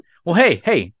Well, hey,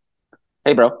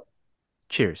 Hey, bro.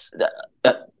 cheers. Uh,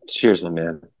 uh, Cheers, my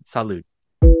man. Salud.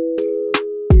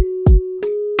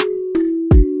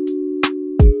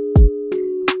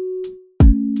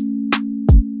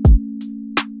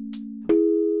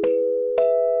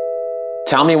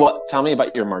 Tell me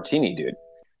about your martini, dude.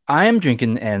 I am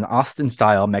drinking an Austin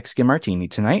style Mexican martini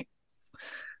tonight.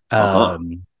 Uh-huh.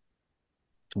 Um,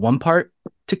 one part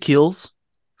tequilas,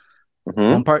 one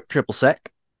Mm-hmm. part triple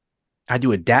sec. I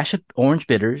do a dash of orange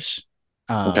bitters,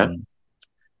 Okay.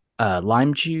 um,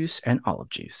 lime juice, and olive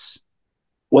juice.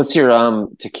 What's your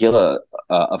tequila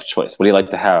of choice? What do you like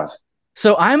to have?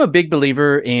 So I'm a big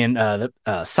believer in the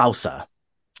salsa.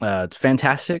 It's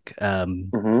fantastic.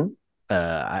 Mm-hmm.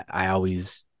 I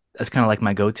always that's kind of like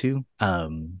my go-to. I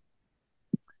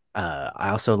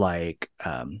also like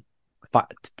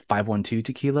 512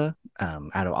 tequila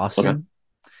out of Okay. Austin.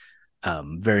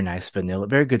 Very nice vanilla,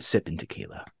 very good sipping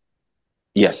tequila.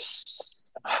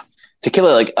 Yes.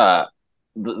 Tequila, like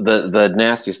the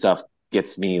nasty stuff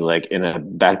gets me like in a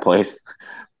bad place.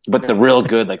 But the real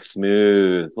good, like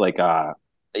smooth, like like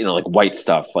white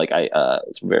stuff, like I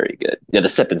it's very good. Yeah, the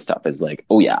sipping stuff is like,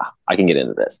 oh yeah, I can get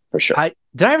into this for sure. I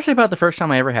ever say about the first time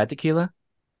I ever had tequila?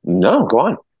 No, go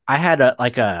on. I had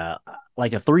a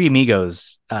Three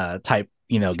Amigos type,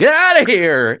 get out of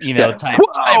here, Yeah. type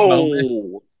moment.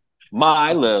 Whoa,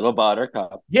 my little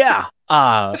buttercup. Yeah.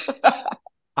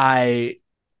 I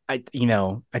I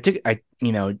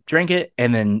drank it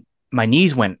and then my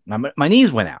knees went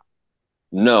out.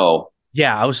 No,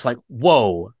 Yeah, I was like,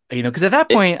 whoa, because at that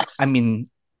it, point, I mean,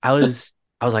 I was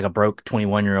I was like a broke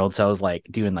 21-year-old, so I was like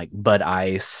doing like Bud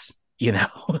Ice,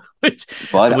 which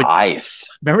Bud which Ice.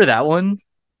 remember that one?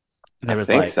 And I there was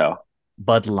think like so.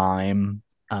 Bud Lime.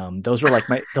 Those were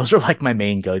like my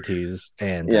main go-tos.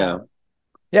 And Yeah.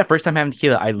 yeah, first time having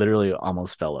tequila, I literally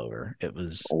almost fell over. It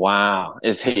was Wow.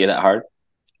 Is hit you that hard?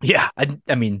 yeah,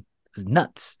 I mean, it was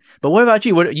nuts. But what about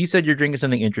you? What you said you're drinking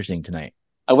something interesting tonight?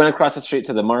 I went across the street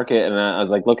to the market and I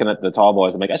was like looking at the tall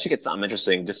boys. I'm like, I should get something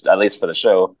interesting, just at least for the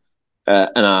show.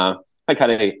 And I got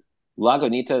a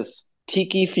Lagunitas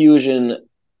Tiki Fusion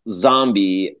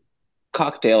Zombie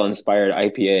cocktail inspired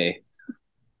IPA.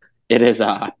 It is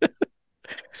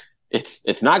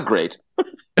it's not great.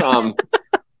 Um,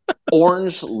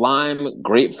 Orange, lime,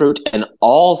 grapefruit, and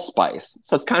allspice.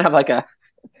 So it's kind of like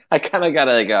I kind of got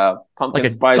a Like pumpkin a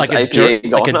spice like a jerk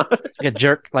IPA going on.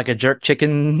 like a jerk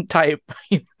chicken type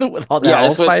with all that Yeah,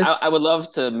 this would allspice. I would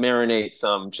love to marinate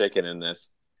some chicken in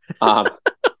this. Um,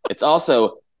 it's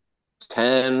also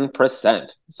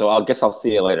 10%. So I guess I'll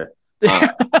see you later. Uh,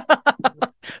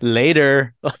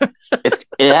 Later. it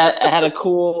had a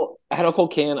cool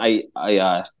can. I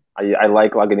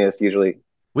like Lagunitas usually.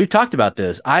 We've talked about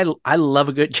this. I love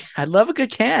a good I love a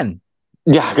good can.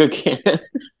 Yeah, good can,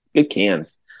 good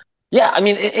cans. Yeah, I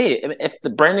mean, hey, if the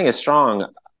branding is strong,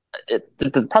 they're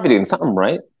probably doing something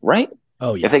right, right?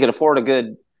 Oh If yeah. they could afford a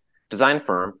good design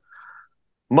firm,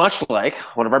 much like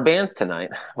one of our bands tonight,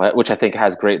 which I think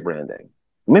has great branding.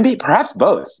 Maybe perhaps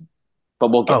both, but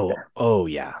we'll get there. Oh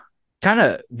yeah. Kind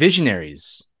of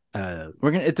visionaries. We're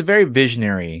gonna it's a very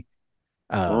visionary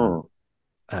Mm,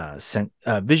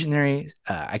 visionary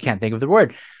I can't think of the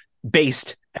word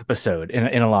based episode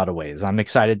in a lot of ways. I'm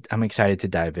excited to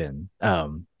dive in.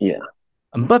 yeah,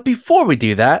 But before we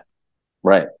do that,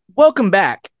 right. welcome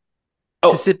back to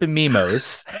Oh, Sippin'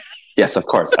 Mimos. yes, of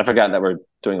course. I forgot that we're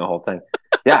doing a whole thing.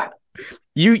 Yeah,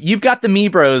 You've got the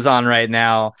MiBros on right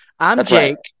now. I'm that's right.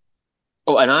 Jake,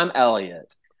 Oh, and I'm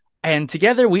Elliot. and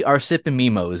together we are Sippin'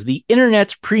 Mimos, the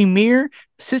internet's premier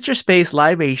citrus-based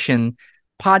libation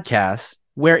podcast,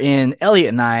 wherein Elliot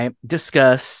and I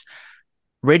discuss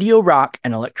radio rock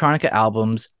and electronica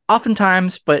albums,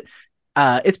 oftentimes, but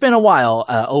it's been a while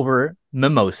over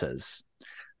mimosas.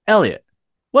 Elliot,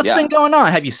 what's been Yeah. going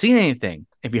on? Have you seen anything?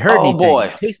 Have you heard Oh anything?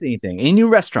 boy. Tasted anything? Any new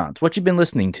restaurants? What you been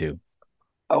listening to?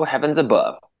 Oh heavens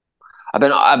above. I've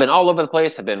been all over the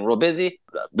place. I've been real busy.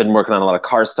 I've been working on a lot of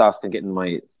car stuff and getting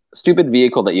my stupid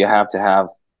vehicle that you have to have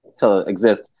to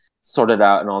exist sorted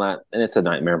out and all that. And it's a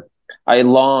nightmare. I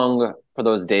long for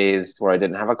those days where I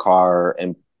didn't have a car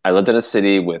and I lived in a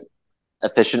city with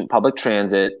efficient public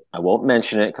transit. I won't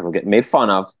mention it because I'll get made fun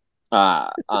of.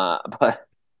 But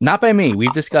Not by me.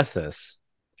 We've discussed this.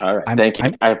 all right, I'm thank you.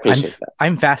 I'm I I'm appreciate that.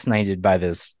 I'm fascinated by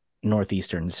this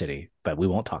northeastern city, but we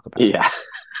won't talk about it. Yeah.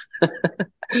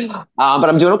 But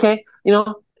I'm doing okay. A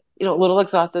little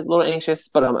exhausted, a little anxious,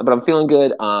 but I'm feeling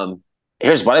good.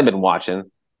 Here's what I've been watching,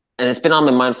 and it's been on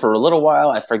my mind for a little while.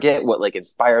 I forget what like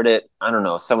inspired it. I don't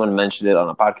know. Someone mentioned it on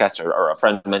a podcast or a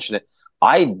friend mentioned it.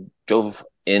 I dove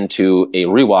into a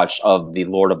rewatch of The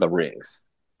Lord of the Rings.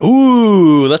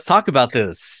 Ooh, let's talk about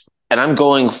this. And I'm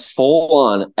going full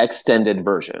on extended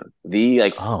version, the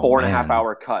like Oh 4.5 man.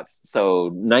 hour cuts.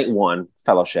 So night one,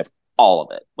 Fellowship, all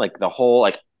of it, like the whole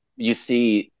like you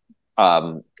see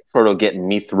Frodo get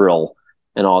Mithril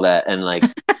and all that, and like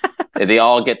they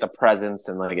all get the presents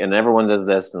and like and everyone does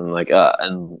this and like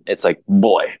and it's like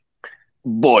boy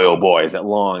oh boy is it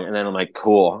long, and then I'm like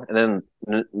cool, and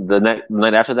then the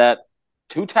night after that,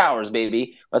 Two Towers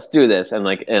baby, let's do this, and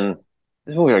like and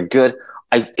this movie are good.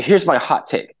 I Here's my hot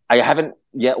take. I haven't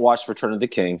yet watched Return of the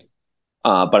King,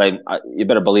 but you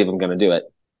better believe I'm going to do it.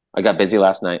 I got busy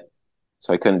last night,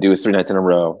 so I couldn't do it 3 nights in a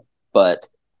row. But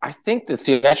I think the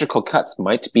theatrical cuts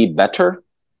might be better,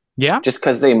 Yeah. just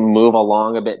because they move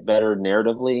along a bit better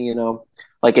narratively.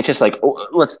 Like it's just like oh,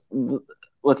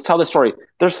 let's tell the story.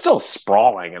 They're still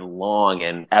sprawling and long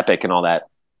and epic and all that,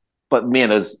 but man,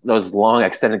 those long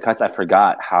extended cuts, I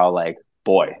forgot how like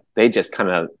boy they just kind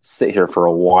of sit here for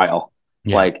a while.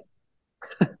 Yeah. Like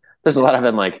there's a lot of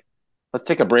them like, let's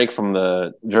take a break from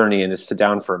the journey and just sit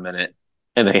down for a minute,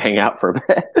 and they hang out for a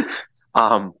bit.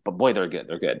 But boy, they're good.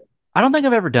 They're good. I don't think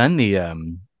I've ever done the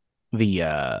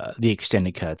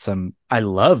extended cuts. I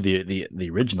love the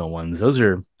original ones. Those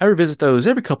are I revisit those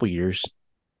every couple years.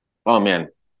 Oh man,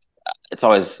 it's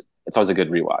always a good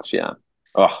rewatch. Yeah.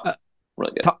 Oh, Uh,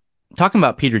 really good. ta- Talking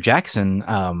about Peter Jackson,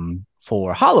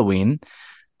 for Halloween,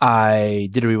 I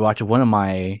did a rewatch of one of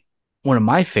my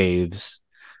faves.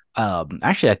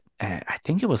 Actually, I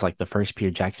think it was like the first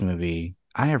Peter Jackson movie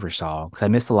I ever saw because I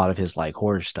missed a lot of his like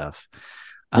horror stuff.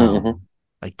 Mm-hmm.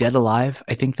 Like Dead Alive,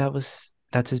 I think that's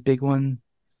his big one.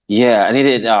 Yeah, I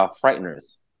needed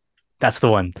Frighteners. That's the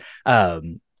one. I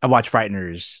watched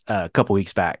Frighteners a couple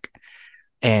weeks back,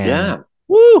 and Yeah,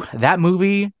 woo, that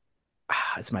movie,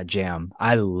 it's my jam.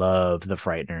 I love the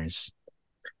Frighteners.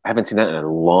 I haven't seen that in a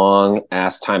long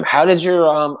ass time. How did your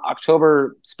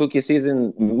October spooky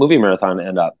season movie marathon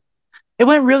end up? It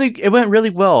went really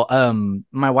well.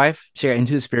 My wife, she got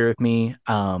into the spirit with me.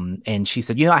 And she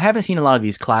said, I haven't seen a lot of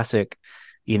these classic,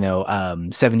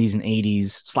 70s and 80s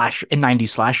slash and 90s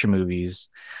slasher movies.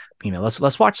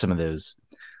 Let's watch some of those.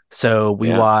 So we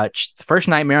Yeah. watched the first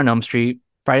Nightmare on Elm Street,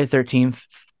 Friday the 13th,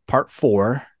 part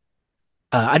four.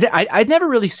 I'd never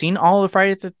really seen all of the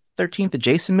Friday the 13th, the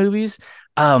Jason movies.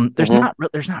 Hmm. There's not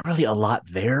really a lot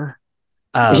there.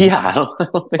 Um, Yeah, I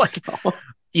don't think like so.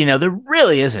 there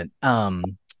really isn't.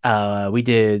 We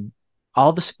did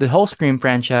all the whole Scream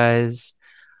franchise,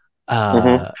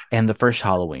 Hmm. and the first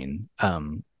Halloween.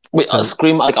 Wait, So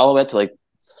Scream like all the way up to like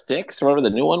six, or whatever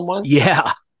the new one was.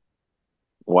 yeah,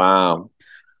 Wow.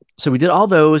 so we did all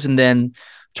those, and then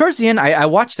towards the end, I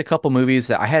watched a couple movies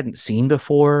that I hadn't seen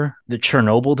before. The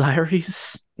Chernobyl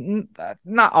Diaries,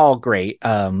 not all great.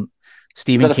 Is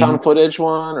Stephen that a King. found footage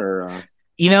one or?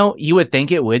 You would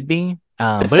think it would be, It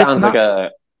but it's sounds like not.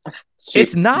 a It's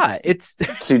cheap not. It's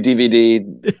to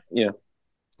DVD. Yeah,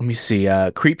 Let me see.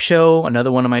 Creep Show,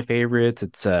 another one of my favorites.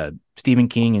 It's Stephen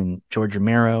King and George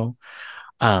Romero.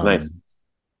 nice.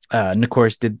 And of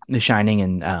course, did The Shining,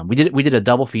 and we did a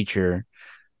double feature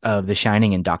of The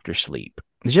Shining and Doctor Sleep.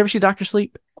 Did you ever see Doctor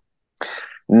Sleep?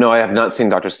 No, I have not seen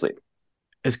Doctor Sleep,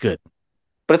 It's good.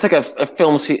 but it's like a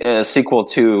film sequel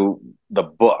to the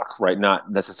book, right?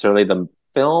 Not necessarily the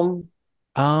film.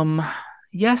 Um,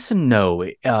 yes and no.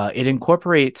 It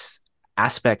incorporates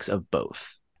aspects of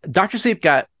both. Doctor Sleep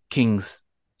got King's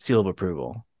seal of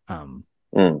approval, which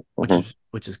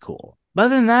Mm-hmm. is cool. But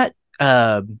other than that,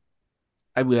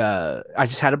 I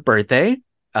just had a birthday,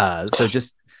 so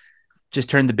just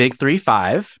turned the big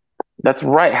 3-5. That's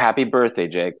right. Happy birthday,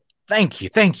 Jake. Thank you,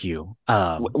 thank you.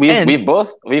 We've And we've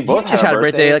both we've you both had just our had a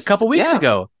birthday a birthdays. couple weeks Yeah,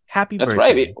 ago. Happy that's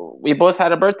right. birthday. We both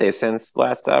had a birthday since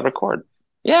last record.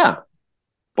 Yeah,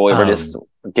 boy, we're just Um,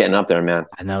 getting up there, man.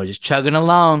 I know, just chugging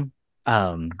along.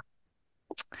 Um,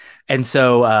 and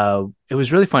so it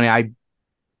was really funny.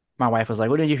 My wife was like,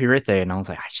 "What did you do for your birthday?" And I was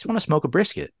like, "I just want to smoke a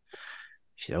brisket."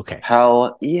 She said, "Okay."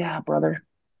 Hell yeah, brother.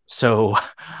 So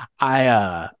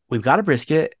we've got a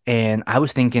brisket, and I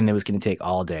was thinking it was going to take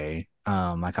all day.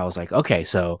 Like I was like, okay,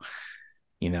 so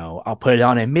I'll put it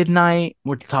on at midnight.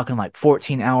 We're talking like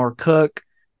 14-hour cook.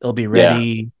 It'll be Yeah.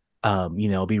 ready.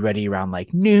 It'll be ready around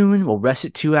like noon. We'll rest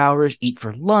it 2 hours, eat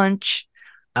for lunch.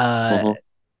 Uh, Hmm.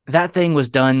 that thing was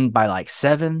done by like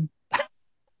 7.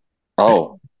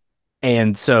 Oh,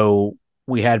 And so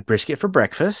we had brisket for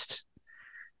breakfast.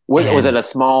 was it And a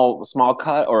small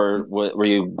cut, or were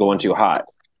you going too hot?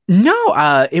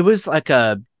 no, it was like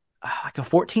a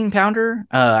 14 pounder.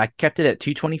 I kept it at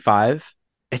 225.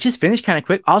 It just finished kind of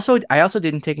quick. Also, I also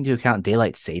didn't take into account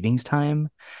daylight savings time,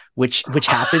 which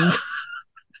happened.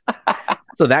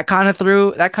 So that kind of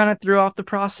threw off the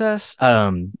process.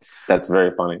 That's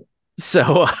very funny.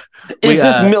 So we Is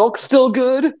this milk still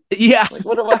good? yeah. Like,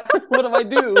 what do I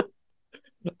do?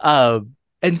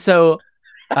 And so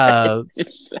uh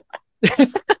Just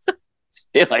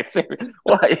like,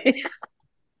 why?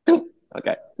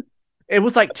 Okay. it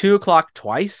was like 2 o'clock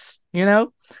twice, Yeah.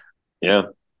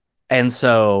 and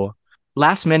so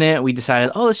last minute we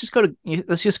decided, oh, let's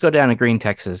just go down to Green,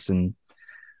 Texas,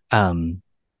 um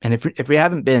and if we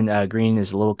haven't been, Green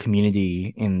is a little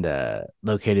community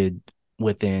located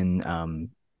within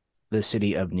the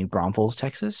city of New Braunfels,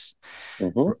 Texas.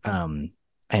 Mm-hmm.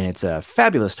 And it's a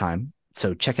fabulous time.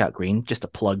 So check out Green, just a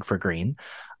plug for Green.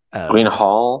 Green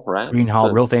Hall, right? Green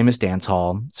Hall, real famous dance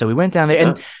hall. So we went down there,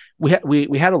 and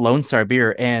we had a Lone Star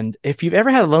beer. And if you've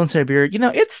ever had a Lone Star beer,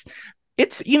 it's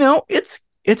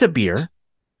a beer.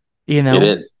 It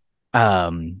is.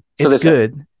 So It's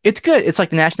good. It's good. It's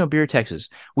like the national beer of Texas.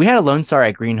 We had a Lone Star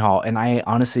at Green Hall, and I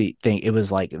honestly think it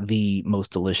was like the most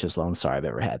delicious Lone Star I've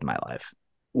ever had in my life.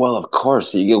 Well, of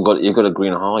course, you go to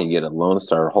Green Hall, you get a Lone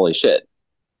Star. Holy shit!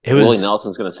 It Willie was.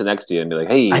 Nelson's gonna sit next to you and be like,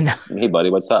 I "Hey, know. hey,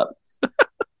 buddy, what's up?"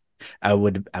 I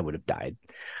would have died.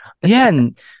 Yeah,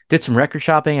 and did some record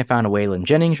shopping. I found a Waylon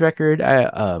Jennings record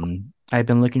I've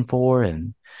been looking for.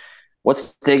 And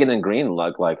What's digging in Green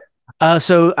look like?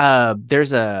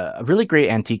 there's a really great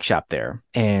antique shop there,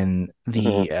 and Mhm.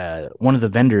 the one of the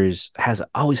vendors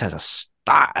always has a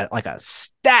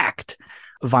stacked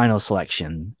vinyl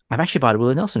selection. I've actually bought a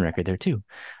Willie Nelson record there too,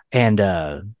 and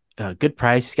a good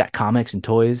price. He's got comics and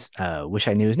toys. Wish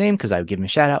I knew his name because I would give him a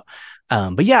shout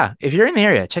out. But yeah, if you're in the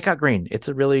area, check out Green. It's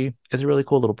a really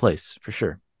cool little place for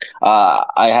sure.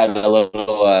 I had a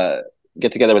little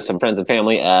get together with some friends and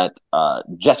family at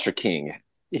Jester King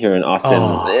here in Austin,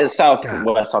 Oh, God.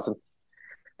 Southwest Austin.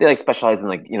 They like specialize in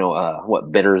like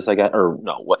what bitters I got or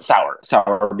no what sour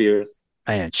beers.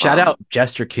 And shout Um, out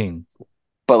Jester King.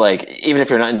 but like even if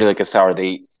you're not into like a sour,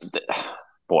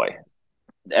 boy,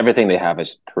 everything they have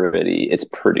is pretty. It's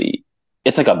pretty.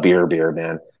 It's like a beer,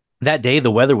 man. That day,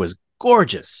 the weather was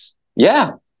gorgeous.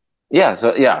 Yeah,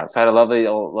 So I had a lovely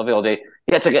old day.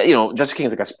 Yeah, it's like Jester King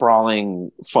is like a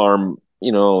sprawling farm,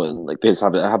 and like they just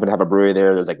happen to have a brewery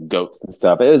there. There's like goats and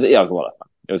stuff. It was a lot of fun.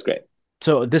 It was great.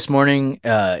 So this morning,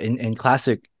 in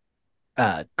classic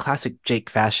Jake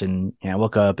fashion, I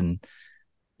woke up and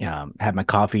had my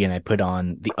coffee, and I put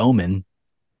on The Omen.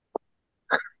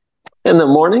 In the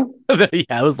morning,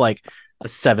 Yeah, it was like a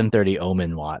 7:30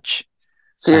 Omen watch.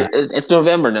 so Uh, it's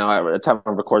November now at the time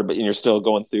I'm recording, but you're still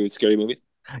going through scary movies.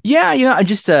 yeah,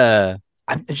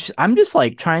 I'm just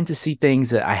like trying to see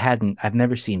things that I've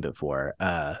never seen before.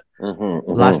 Last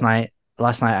Mm-hmm. night,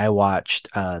 I watched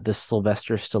this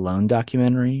Sylvester Stallone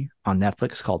documentary on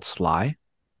Netflix called Sly.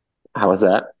 How was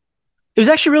that? It was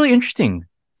actually really interesting.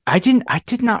 I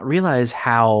did not realize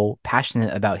how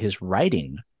passionate about his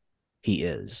writing he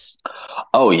is.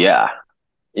 Oh yeah.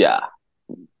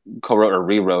 Co-wrote or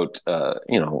rewrote,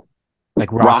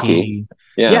 Like Rocky. Rocky.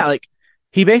 Yeah, Yeah, like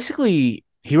he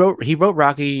wrote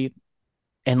Rocky,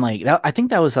 and like I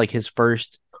think that was like his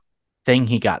first thing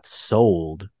he got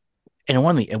sold, and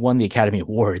it won the Academy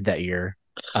Award that year.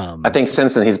 I Um think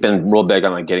since then he's been real big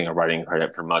on like getting a writing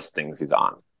credit for most things he's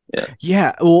on. Yeah.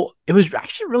 yeah, well, it was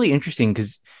actually really interesting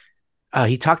because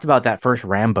he talked about that first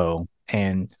Rambo,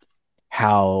 and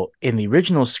how in the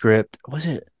original script, was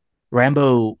it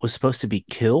Rambo was supposed to be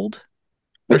killed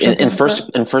or In, something in like that?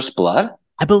 in First Blood,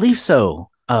 I believe so.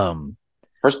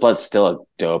 First Blood's still a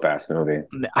dope ass movie.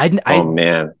 I Oh I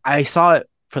man. I saw it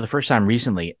for the first time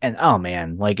recently, and oh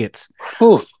man, like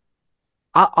Whew.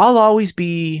 I'll always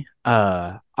be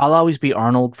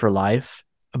Arnold for life,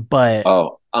 but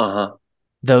Oh, uh-huh.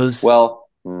 those Well,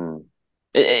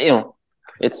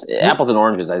 it's apples and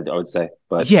oranges, I would say.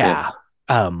 But yeah.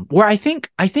 yeah, where I think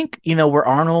where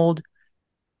Arnold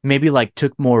maybe like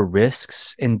took more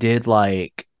risks and did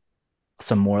like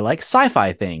some more like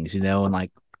sci-fi things, and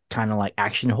like kind of like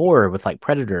action horror with like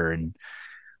Predator and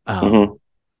Hmm. um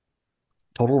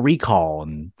Total Recall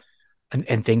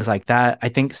and things like that. I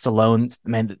think Stallone's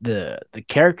man, the big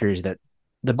characters that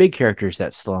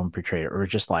Stallone portrayed are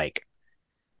just like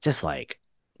just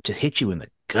hit you in the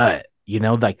gut,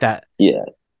 like Yeah.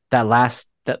 the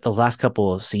last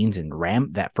couple of scenes in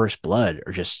that First Blood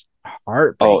are just Oh,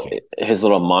 heartbreaking. his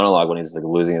little monologue when he's like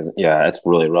losing his, yeah, it's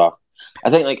really rough. I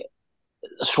think like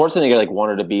Schwarzenegger like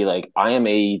wanted to be like, I am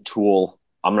a tool.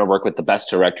 I'm gonna work with the best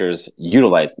directors.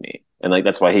 Utilize me, and like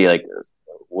that's why he like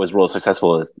was real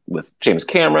successful with James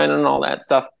Cameron and all that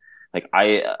stuff. Like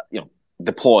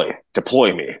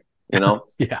deploy me. You know,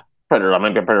 Yeah. Predator. I'm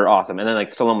gonna be a Predator. Awesome. And then like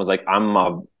someone was like, I'm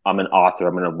an author.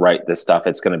 I'm gonna write this stuff.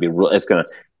 It's gonna be real. It's gonna.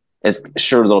 it's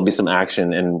sure there'll be some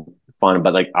action and fun,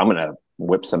 but like I'm gonna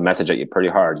whip some message at you pretty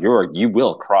hard. You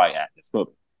will cry at this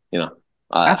movie, you know.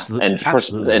 Absolutely, And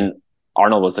absolutely.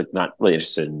 Arnold was like not really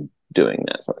interested in doing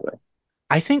that sort of thing.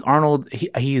 I think Arnold,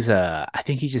 he's I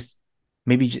think he just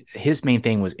his main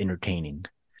thing was entertaining.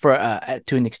 For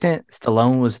to an extent,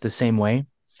 Stallone was the same way.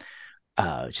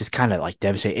 Just kind of like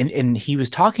devastating. And he was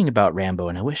talking about Rambo,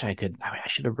 and I wish I could. I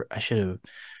should have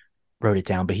wrote it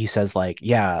down. But he says like,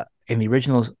 yeah, in the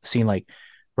original scene, like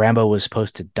Rambo was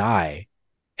supposed to die,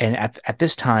 and at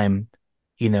this time,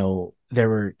 there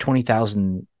were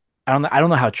 20,000. I don't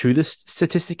know how true this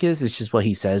statistic is. It's just what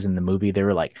he says in the movie. They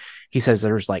were like, he says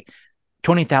there was like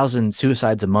 20,000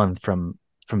 suicides a month from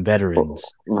veterans,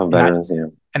 Well, and I veterans, yeah.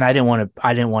 and I didn't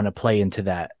want to play into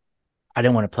that. I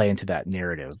didn't want to play into that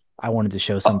narrative. I wanted to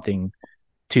show Oh, something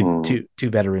mm, to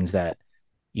veterans that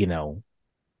you know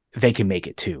they can make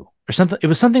it too, or something. It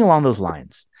was something along those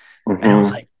lines, and hmm I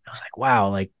was like, wow,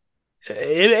 like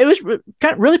it was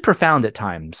kind of really profound at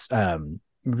times.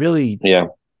 Really, yeah.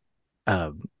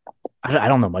 um, I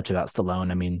don't know much about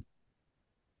Stallone. I mean,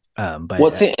 Well, but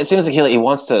it seems like he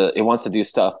wants to do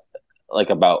stuff like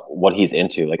about what he's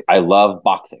into. Like I love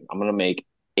boxing. I'm gonna make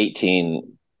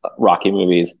 18 Rocky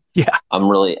movies. yeah, I'm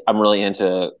really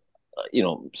into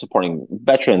supporting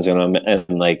veterans and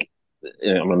like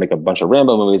I'm gonna make a bunch of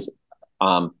Rambo movies.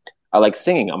 Um, I like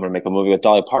singing. I'm gonna make a movie with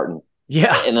Dolly Parton.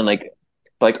 yeah, And then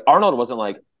like Arnold wasn't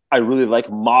like I really like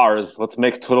Mars. Let's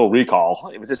make Total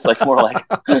Recall. It was just like more like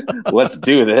let's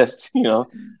do this.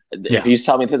 If yeah. you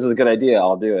tell me this is a good idea,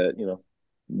 I'll do it.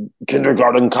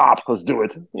 Kindergarten Cop. Let's do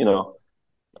it.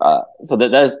 So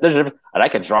there's and I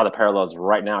could draw the parallels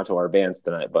right now to our bands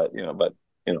tonight, but you know,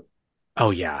 Oh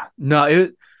yeah, no,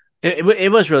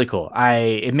 it was really cool.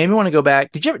 It made me want to go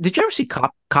back. Did you ever see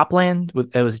Copland?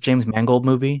 With it was a James Mangold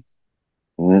movie.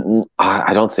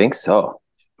 I don't think so.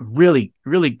 Really,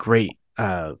 really great.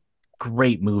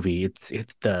 Great movie.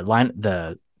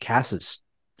 The cast is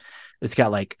it's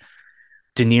got like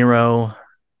De Niro,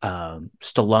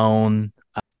 Stallone.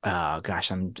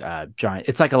 Gosh, I'm drawing.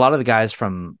 It's like a lot of the guys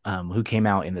from who came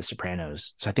out in The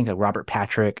Sopranos. So I think like Robert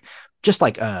Patrick, just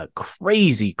like a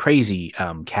crazy, crazy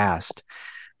cast.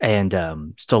 And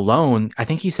Stallone, I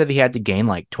think he said he had to gain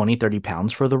like 20, 30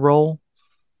 pounds for the role.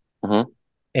 hmm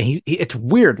And it's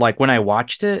weird. Like when I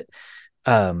watched it,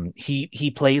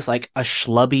 he plays like a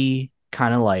schlubby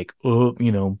kind of like,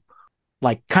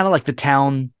 like kind of like the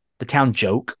town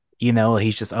joke. He's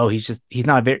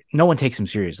not a very, no one takes him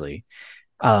seriously.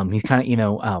 He's kind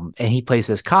of, and he plays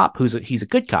this cop he's a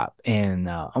good cop. And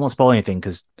I won't spoil anything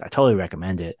because I totally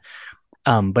recommend it.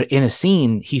 But in a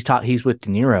scene, he's with De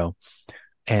Niro,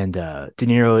 and De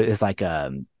Niro is like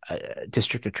a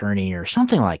district attorney or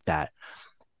something like that.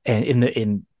 And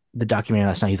in the documentary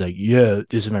last night, he's like, "Yeah,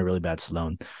 this is my really bad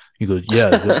Stallone." He goes,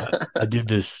 "Yeah, I did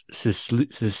this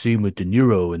scene with De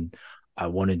Niro, and I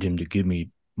wanted him to give me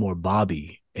more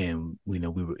Bobby, and we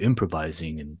were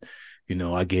improvising, and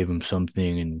I gave him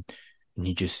something, and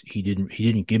he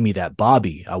didn't give me that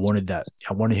Bobby. I wanted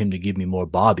him to give me more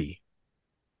Bobby."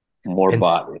 More And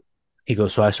body. he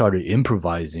goes, so I started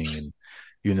improvising, and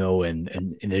and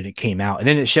then it came out, and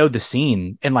then it showed the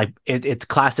scene, and like it's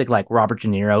classic like Robert De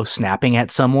Niro snapping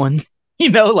at someone,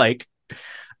 like,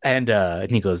 and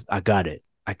he goes, I got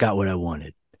what I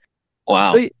wanted. So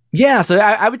Wow. yeah, so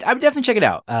I would definitely check it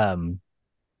out.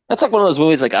 That's like one of those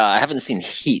movies like I haven't seen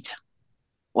Heat.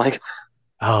 Like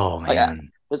Oh like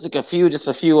man, there's like just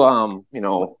a few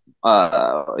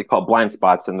they call blind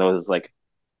spots in those like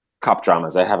cop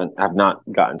dramas have not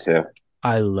gotten to.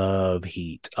 I love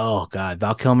Heat. Oh god,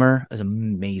 Val Kilmer is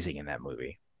amazing in that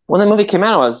movie. When the movie came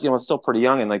out, I was still pretty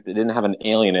young and like they didn't have an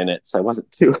alien in it, so I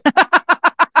wasn't too.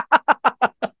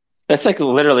 That's like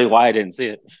literally why I didn't see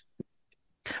it.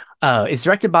 It's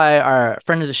directed by our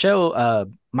friend of the show,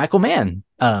 Michael Mann.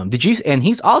 Did you? And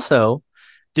he's also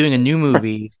doing a new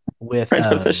movie with Friend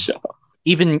of the show.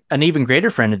 even greater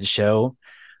friend of the show,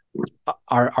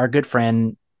 our good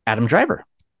friend Adam Driver.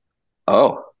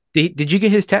 Oh Did you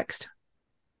get his text?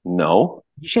 no.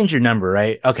 You changed your number,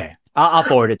 right? Okay, I'll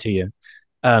forward it to you.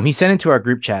 He sent it to our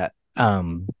group chat. Huh.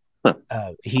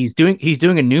 He's doing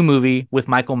a new movie with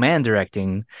Michael Mann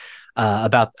directing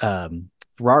about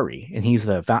Ferrari, and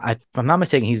if I'm not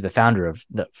mistaken, he's the founder of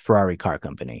the Ferrari car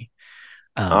company.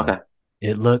 Okay.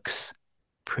 It looks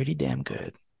pretty damn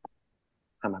good.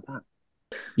 How about that?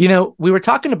 We were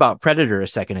talking about Predator a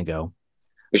second ago.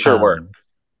 We sure were. Um,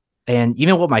 and you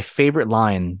know what my favorite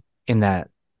line in that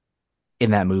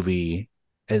movie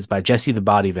is by Jesse the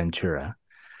Body Ventura.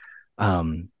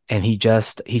 And he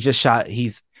just shot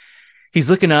he's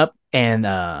looking up, and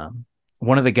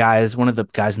one of the guys in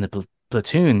the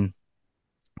Platoon,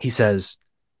 he says,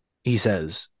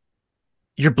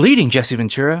 "You're bleeding, Jesse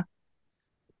Ventura."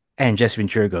 And Jesse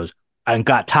Ventura goes, "I ain't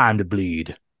got time to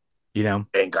bleed," you know?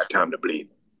 Ain't got time to bleed.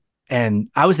 And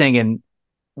I was thinking,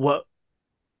 what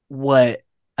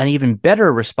an even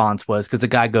better response was, because the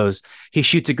guy goes, he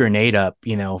shoots a grenade up,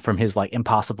 from his like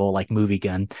impossible like movie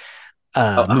gun,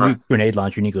 movie grenade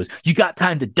launcher, and he goes, "You got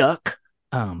time to duck?"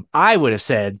 I would have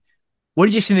said, "What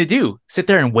did you seem to do? Sit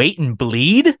there and wait and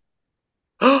bleed?"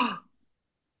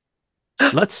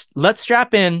 Let's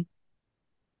strap in.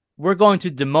 We're going to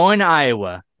Des Moines,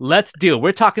 Iowa. Let's do it.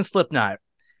 We're talking Slipknot.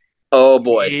 Oh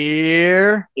boy.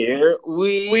 Here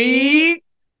we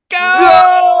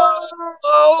go.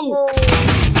 Oh.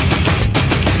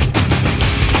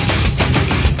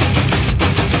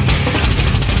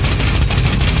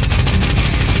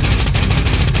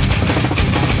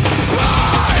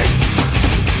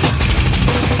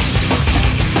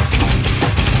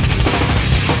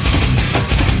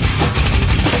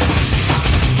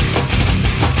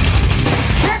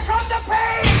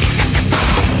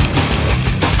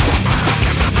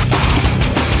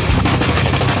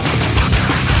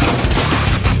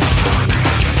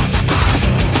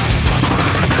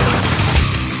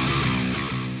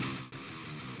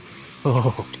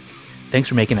 Oh, thanks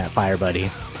for making that fire,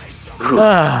 buddy.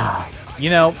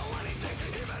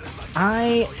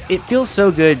 It feels so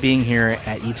good being here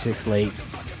at Eve 6 Lake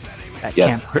at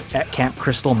Camp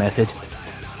Crystal Method.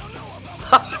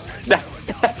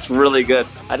 That's really good.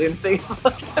 I didn't think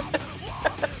about that.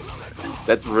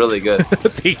 That's really good.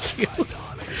 Thank you.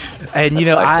 And we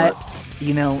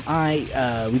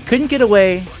couldn't get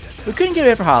away. We couldn't get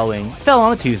away for Halloween. It fell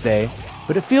on a Tuesday.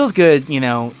 But it feels good,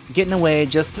 getting away,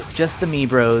 just the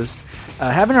MiBros,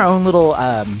 having our own little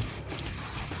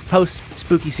post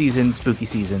spooky season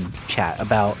chat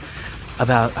about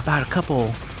a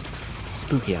couple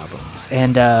spooky albums.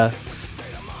 And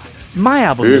my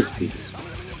album this week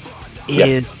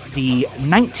is the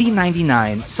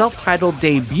 1999 self-titled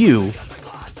debut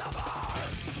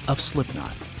of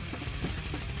Slipknot,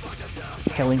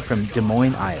 hailing from Des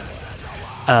Moines, Iowa.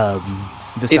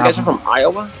 These guys are from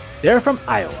Iowa? They're from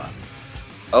Iowa.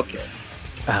 Okay.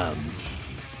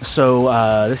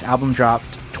 So this album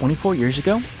dropped 24 years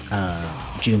ago,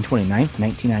 June 29th,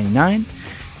 1999.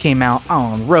 Came out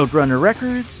on Roadrunner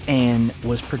Records and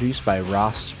was produced by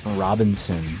Ross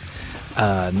Robinson.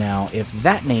 Now, if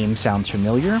that name sounds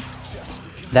familiar,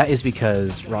 that is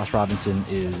because Ross Robinson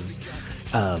is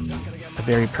a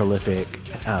very prolific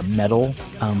metal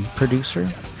producer.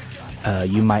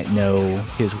 You might know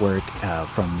his work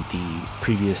from the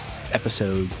previous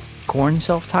episode, Korn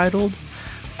self-titled.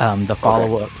 The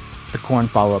Korn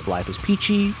follow-up, Life is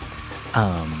Peachy.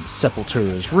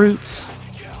 Sepultura's Roots.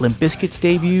 Limp Bizkit's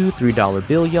debut, $3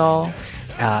 Bill Y'all.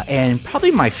 And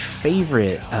probably my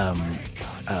favorite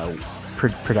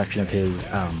production of his,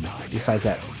 besides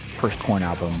that first Korn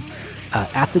album,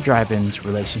 At the Drive-In's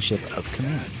Relationship of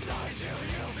Command.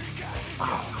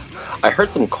 I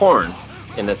heard some Korn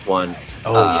in this one.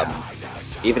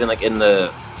 Even in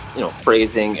the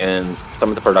phrasing and some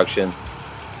of the production,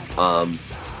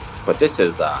 but this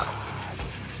is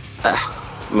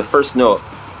my first note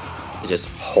is just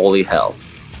holy hell.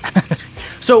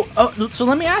 So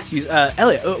let me ask you,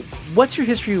 Elliot, what's your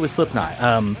history with Slipknot?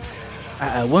 When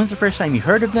was the first time you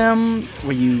heard of them?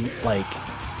 Were you like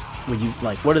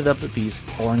what are up with these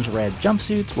orange red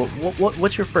jumpsuits?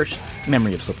 What's your first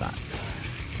memory of Slipknot?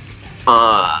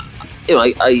 I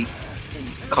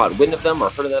caught wind of them or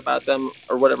heard about them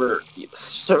or whatever.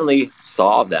 Certainly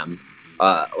saw them,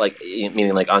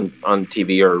 meaning on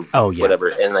TV or whatever.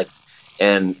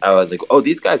 And I was like, oh,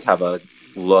 these guys have a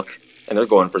look and they're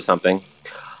going for something.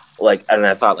 And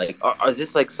I thought is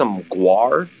this some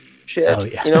Gwar shit? Oh,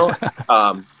 yeah.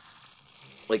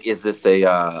 Is this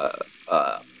a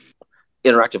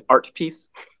interactive art piece?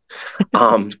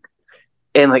 And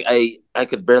I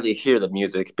could barely hear the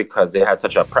music because they had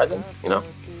such a presence,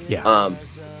 Yeah.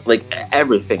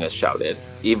 Everything is shouted.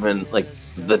 Even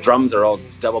the drums are all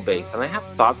double bass, and I have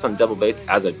thoughts on double bass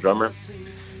as a drummer.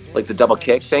 The double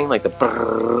kick thing, the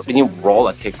brrr, when you roll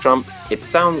a kick drum, it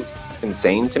sounds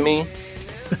insane to me,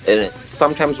 and it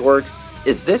sometimes works.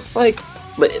 Is this would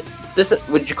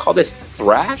you call this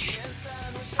thrash?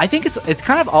 I think it's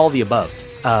kind of all the above.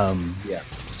 Yeah.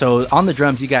 So on the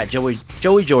drums, you got Joey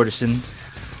Jordison,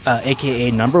 aka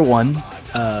Number One,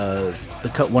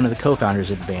 one of the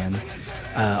co-founders of the band.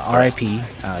 R.I.P.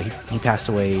 He passed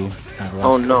away the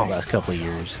last couple of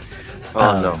years.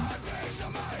 No.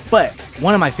 But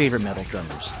one of my favorite metal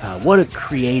drummers. What a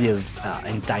creative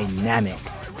and dynamic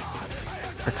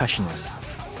percussionist.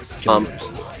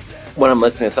 when I'm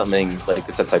listening to something like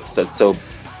this that's so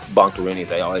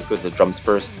bonkeroonies, I always go to the drums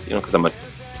first, because I'm a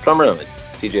drummer, I'm a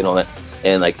DJ and all that,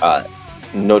 and like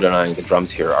no denying the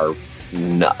drums here are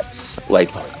nuts. Like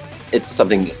it's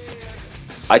something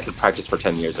I could practice for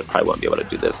 10 years and probably won't be able to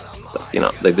do this stuff.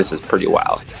 Like this is pretty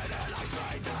wild.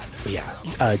 Yeah,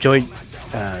 Joey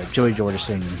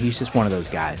Jordison, he's just one of those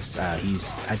guys. I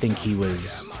think he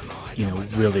was,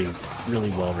 really, really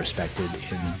well respected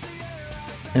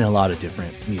in a lot of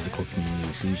different musical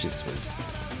communities. He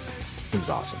was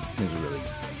awesome. He was a really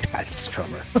badass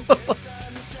drummer.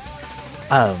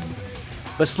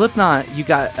 But Slipknot, you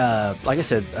got, like I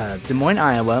said, Des Moines,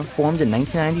 Iowa, formed in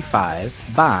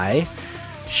 1995 by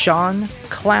Sean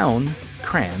Clown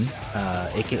Cran,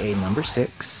 aka Number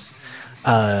 6,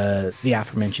 the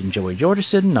aforementioned Joey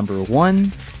Jordison, Number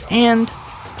 1, and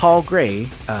Paul Gray,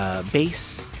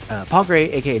 bass. Paul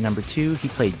Gray, aka Number 2, he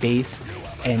played bass,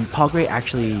 and Paul Gray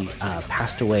actually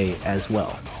passed away as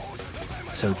well.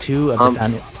 So two of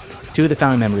the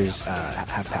founding members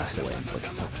have passed away,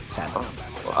 unfortunately. Sadly.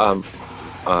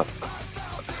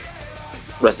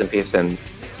 Rest in peace and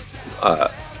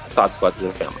thoughts go out to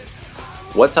their families.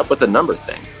 What's up with the number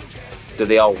thing? Do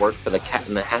they all work for the Cat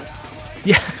in the Hat?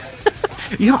 Yeah,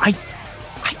 I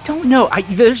don't know.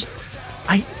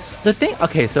 The thing.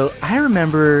 Okay, so I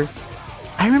remember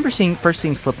seeing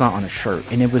Slipknot on a shirt,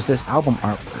 and it was this album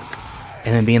artwork,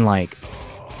 and then being like,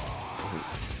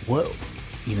 "Whoa,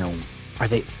 are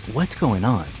they? What's going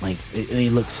on? Like, they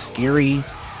look scary."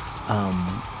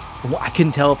 I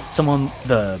couldn't tell if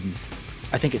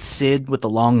I think it's Sid with the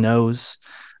long nose.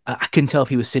 I couldn't tell if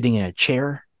he was sitting in a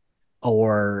chair,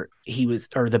 or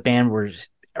the band was.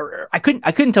 Or I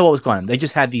couldn't tell what was going on. They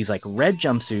just had these like red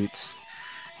jumpsuits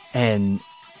and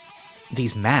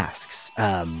these masks.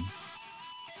 And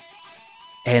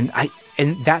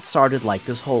that started like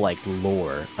this whole like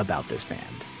lore about this band.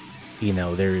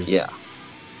 There's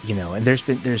and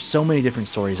there's so many different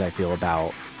stories I feel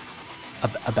about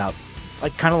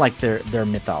like kind of like their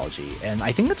mythology, and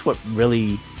I think that's what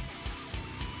really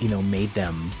made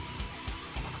them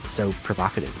so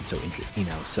provocative and so interesting.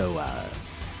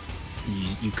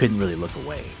 You couldn't really look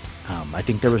away. I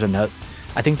think there was and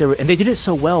they did it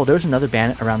so well. There was another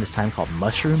band around this time called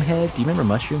Mushroom Head. Do you remember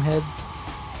Mushroom Head?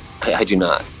 I do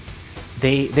not.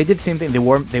 They did the same thing. They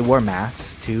wore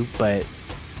masks too, but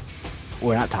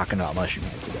we're not talking about Mushroom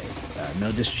Head today.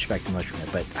 No disrespect to Mushroom Head,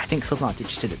 but I think Slipknot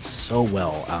just did it so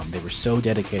well. They were so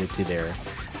dedicated to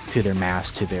their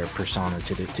mask, to their persona,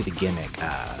 to the gimmick.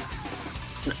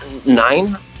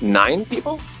 9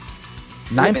 people?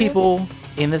 9 people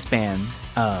in this band.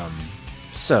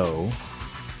 So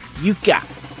you got,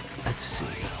 let's see.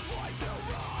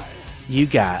 You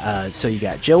got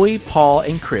Joey, Paul,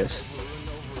 and Chris.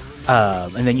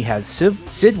 And then you had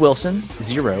Sid Wilson,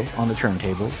 0 on the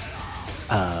turntables.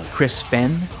 Chris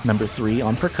Fenn, number 3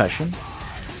 on percussion.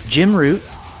 Jim Root,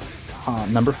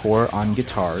 number 4 on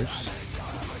guitars.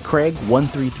 Craig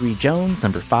 133 Jones,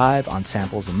 number 5 on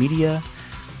samples and media.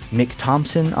 Mick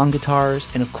Thompson on guitars,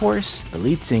 and of course the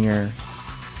lead singer,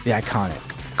 the iconic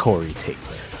Corey Taylor,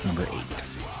 number 8.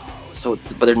 So,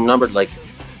 but they're numbered like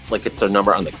it's their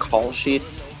number on the call sheet,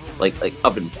 like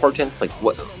of importance. Like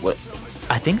what?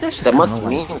 I think that's just that must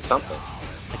mean something.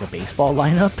 Like a baseball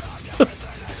lineup.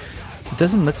 It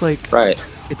doesn't look like right.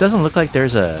 It doesn't look like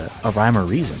there's a rhyme or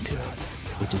reason to it,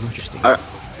 which is interesting.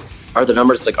 Are the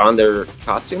numbers like on their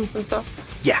costumes and stuff?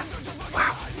 Yeah.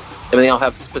 Wow. I mean, they all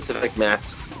have specific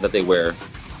masks that they wear.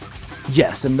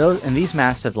 Yes, and these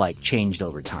masks have like changed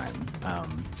over time.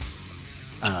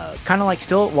 Kind of like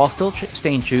still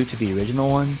staying true to the original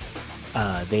ones.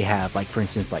 They have like, for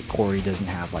instance, like Corey doesn't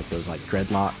have like those like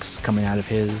dreadlocks coming out of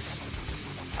his.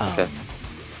 Okay.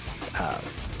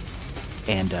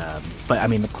 But I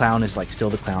mean, the clown is like still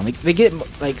the clown. They get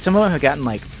like some of them have gotten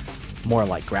like more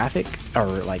like graphic or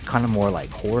like kind of more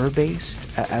like horror based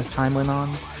as time went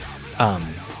on.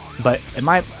 But in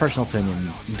my personal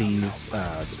opinion, these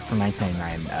from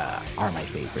 1999 are my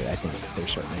favorite. I think they're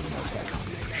certainly the most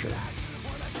iconic for sure.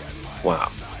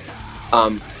 Wow.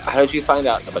 How did you find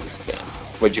out about this band?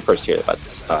 Where did you first hear about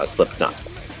this Slipknot?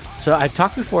 So I've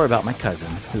talked before about my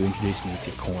cousin who introduced me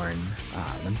to Korn,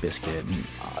 Limp Bizkit, and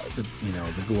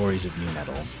the glories of new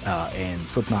metal. And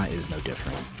Slipknot is no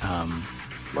different.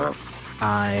 Wow.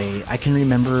 I can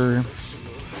remember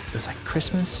it was like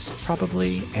Christmas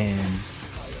probably, and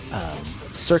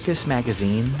Circus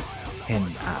Magazine and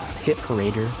Hit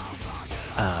Parader.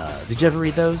 Did you ever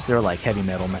read those? They were like heavy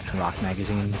metal and rock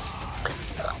magazines.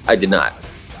 I did not.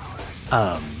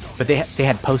 But they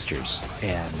had posters,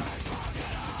 and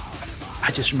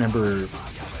I just remember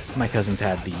my cousins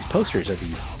had these posters of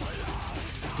these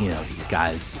these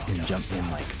guys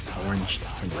in like orange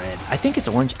and red. I think it's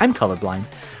orange. I'm colorblind.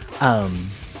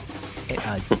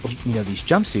 These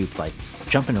jumpsuits like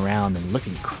jumping around and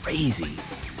looking crazy.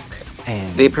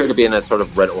 And they appear to be in a sort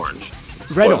of red-orange.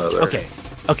 Red orange.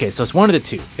 Okay, so it's one of the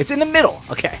two. It's in the middle.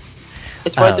 Okay.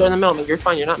 It's right there in the middle. You're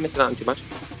fine. You're not missing out on too much.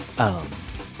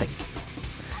 Thank you.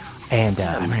 And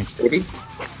I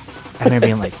remember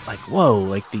being like, whoa,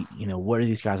 like what are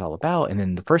these guys all about? And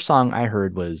then the first song I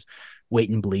heard was Wait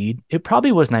and Bleed. It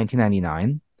probably was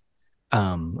 1999,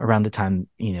 around the time,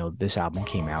 this album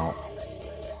came out.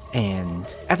 And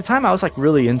at the time I was like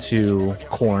really into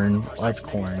Korn, liked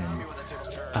Korn,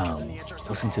 and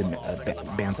listened to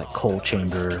bands like Coal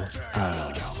Chamber,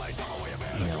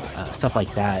 stuff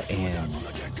like that. And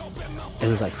it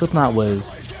was like Slipknot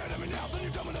was,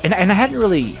 and I hadn't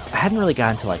really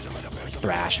gotten to like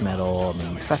thrash metal. I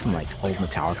mean, aside from like old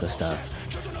Metallica stuff,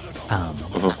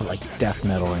 like death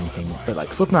metal or anything. But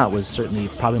like Slipknot was certainly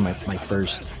probably my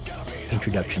first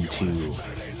introduction to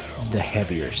the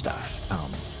heavier stuff.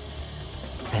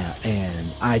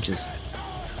 And I just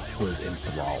was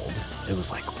enthralled. It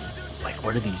was like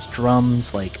what are these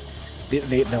drums? Like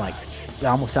they're like, they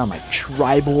almost sound like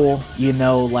tribal,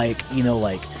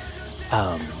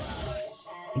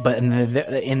 but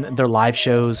in their live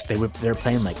shows, they're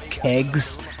playing like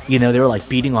kegs, they were like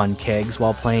beating on kegs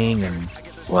while playing. And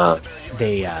wow,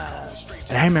 they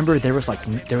and I remember there was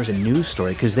a news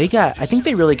story because I think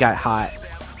they really got hot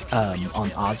on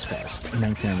Ozfest in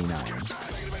 1999.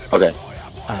 Okay.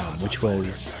 Which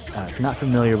was, if you're not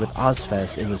familiar with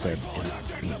Ozfest, it was a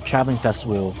traveling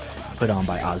festival put on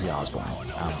by Ozzy Osbourne.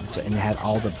 And it had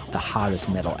all the hottest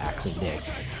metal acts of the day.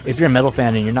 If you're a metal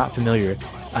fan and you're not familiar,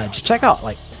 just check out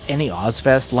like any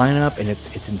Ozfest lineup, and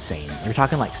it's insane. You're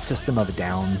talking like System of a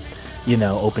Down,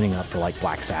 opening up for like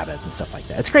Black Sabbath and stuff like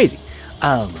that. It's crazy.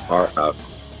 And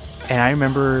I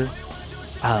remember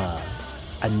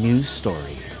a news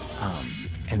story,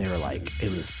 and they were like,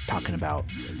 it was talking about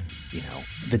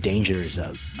the dangers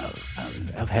of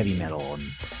heavy metal,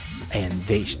 and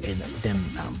them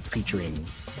featuring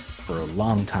for a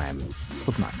long time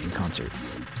Slipknot in concert.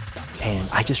 And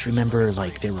I just remember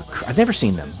like I've never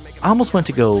seen them. I almost went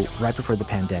to go right before the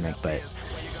pandemic, but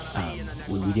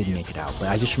we didn't make it out. But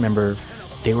I just remember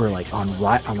they were like on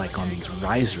these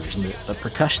risers, and the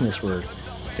percussionists were.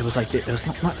 It was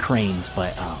not cranes,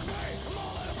 but I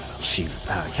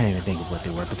can't even think of what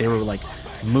they were. But they were like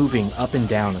moving up and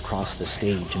down across the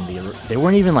stage, and they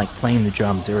weren't even like playing the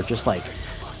drums. They were just like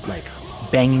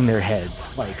banging their heads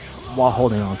like while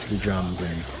holding on to the drums,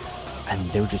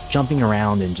 and they were just jumping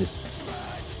around and just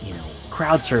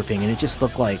crowd surfing, and it just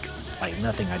looked like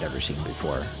nothing I'd ever seen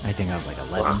before. I think I was like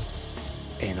 11,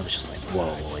 and it was just like,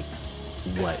 whoa, like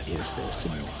what is this?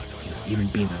 And even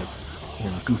being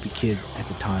a goofy kid at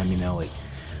the time, like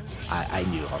I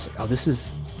knew, I was like, oh, this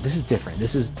is different.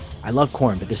 I love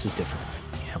Korn, but this is different.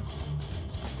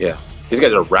 Yeah, these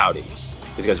guys are rowdy.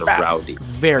 Rowdy,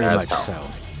 very much hell.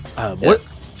 So.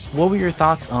 What were your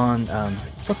thoughts on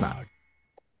Slipknot?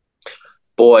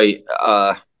 Boy,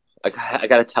 I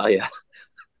gotta tell you,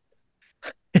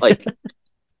 like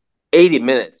 80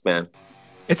 minutes, man.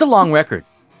 It's a long record.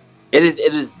 It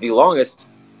is the longest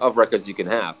of records you can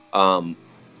have.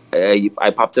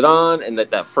 I popped it on, and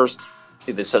that first,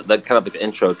 that kind of like the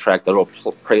intro track, the little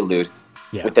prelude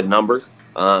with the numbers,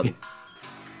 and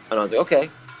I was like, okay.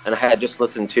 And I had just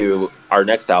listened to our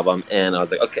next album, and I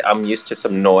was like, okay, I'm used to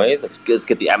some noise. Let's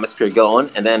get the atmosphere going.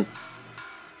 And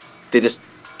they just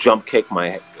jump kick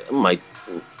my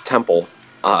temple,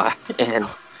 and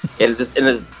it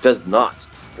just does not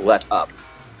let up.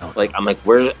 Oh. Like I'm like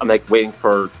waiting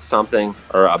for something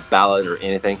or a ballad or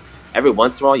anything. Every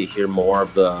once in a while, you hear more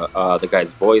of the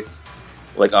guy's voice,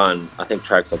 like on I think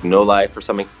tracks like No Life or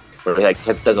something, where he like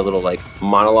does a little like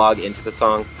monologue into the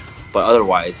song. But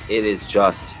otherwise, it is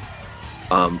just,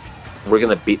 we're going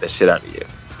to beat the shit out of you.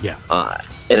 Yeah.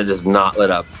 And it does not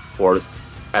let up for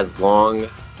as long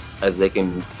as they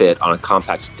can fit on a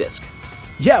compact disc.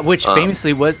 Yeah, which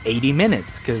famously was 80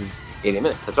 minutes. 80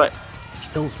 minutes, that's right.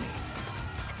 Kills me.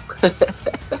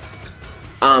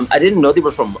 I didn't know they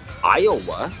were from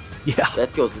Iowa. Yeah.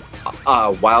 That feels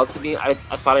wild to me. I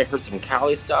thought I heard some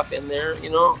Cali stuff in there,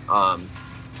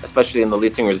 especially in the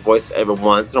lead singer's voice every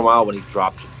once in a while when he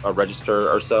dropped a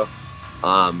register or so.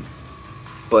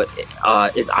 But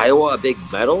is Iowa a big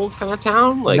metal kind of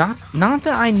town? Like, not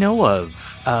that I know of.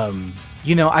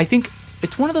 I think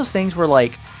it's one of those things where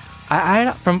like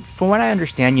I from what I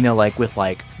understand, like with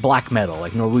like black metal,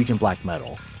 like Norwegian black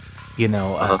metal,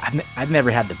 I've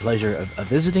never had the pleasure of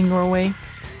visiting Norway.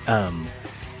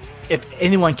 if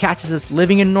anyone catches us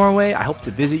living in Norway, I hope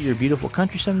to visit your beautiful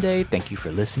country someday. Thank you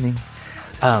for listening.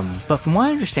 But from what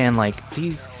I understand, like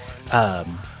these,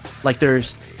 like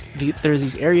there's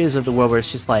these areas of the world where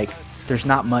it's just like there's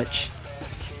not much.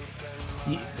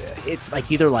 It's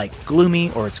like either like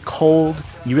gloomy or it's cold.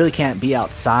 You really can't be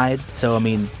outside. So I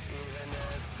mean,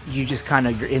 you just kind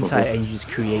of you're inside and you just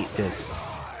create this,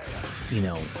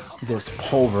 this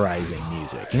pulverizing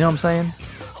music. You know what I'm saying?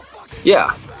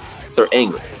 Yeah, they're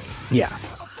angry. Yeah,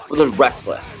 Well, they're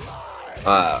restless.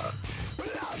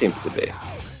 Seems to be.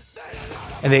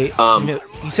 and they,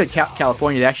 you said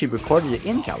California. They actually recorded it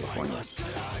in California.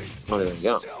 Oh, there you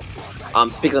go.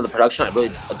 Speaking of the production, I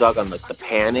really dug on like the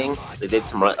panning. They did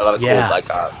a lot of cool like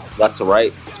left to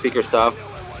right speaker stuff.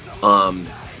 And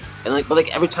like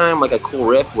every time like a cool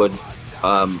riff would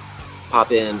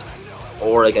pop in,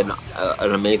 or like an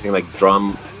amazing like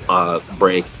drum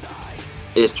break,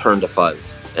 it just turned to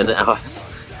fuzz. And then I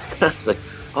was like,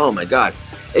 oh my god,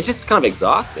 it's just kind of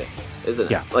exhausting, isn't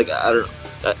it? Yeah. Like I don't.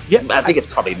 I think it's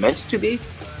probably meant to be.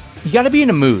 You got to be in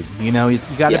a mood, you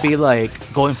got to be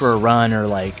like going for a run or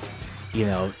like,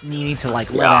 needing to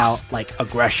like let out like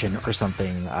aggression or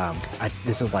something.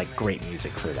 This is like great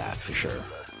music for that, for sure.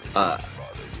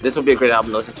 This would be a great album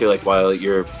to listen to like while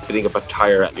you're fitting up a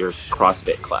tire at your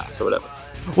CrossFit class or whatever.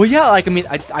 Well, yeah, like I mean,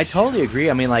 I totally agree.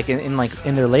 I mean, like in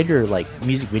their later like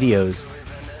music videos,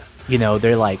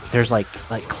 they're like there's like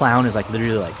Clown is like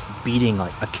literally like beating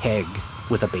like a keg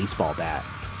with a baseball bat.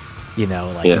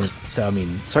 So I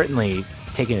mean, certainly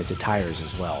taking it to tires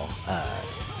as well.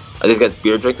 Are these guys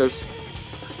beer drinkers?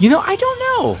 I don't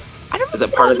know. Is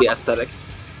that part of the aesthetic?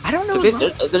 I don't know.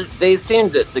 They seem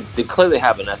to they clearly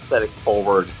have an aesthetic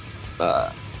forward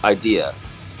idea.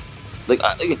 Like,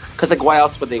 because like why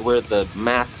else would they wear the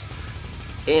masks?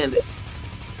 And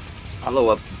follow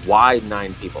up, why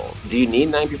 9 people? Do you need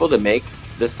 9 people to make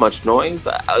this much noise?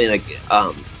 I mean,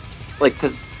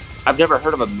 because I've never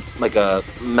heard of a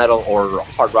metal or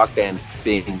hard rock band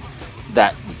being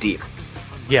that deep.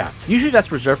 Yeah, usually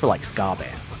that's reserved for like ska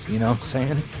bands. You know what I'm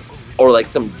saying? Or like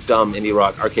some dumb indie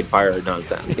rock Arcade Fire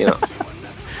nonsense.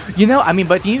 I mean,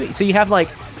 but you have like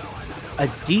a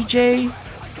DJ,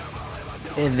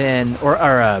 and then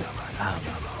I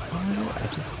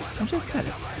just said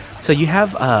it. So you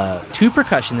have 2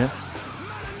 percussionists,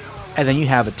 and then you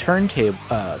have a turntable.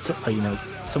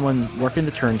 Someone working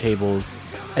the turntables.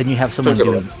 And you have someone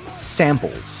doing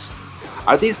samples.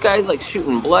 Are these guys like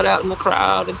shooting blood out in the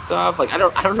crowd and stuff? Like I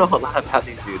don't know a lot about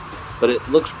these dudes, but it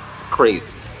looks crazy.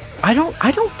 I don't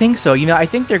think so. I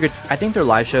think they're good. I think their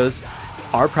live shows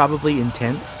are probably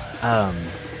intense,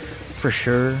 for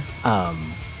sure.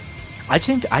 I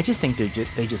just think they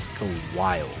just go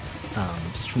wild,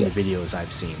 just from the videos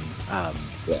I've seen.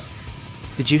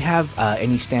 Did you have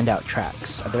any standout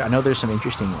tracks? I know there's some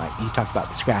interesting, like you talked about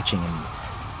the scratching and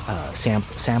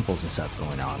samples and stuff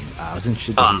going on. I was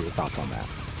interested to hear your thoughts on that.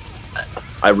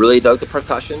 I really dug the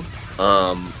percussion,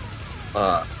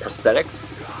 prosthetics.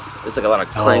 There's like a lot of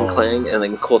clang, and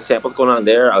like cool samples going on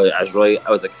there. I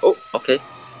was like, oh, okay,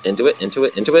 into it.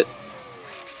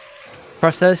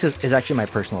 Prosthetics is actually my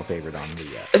personal favorite on the.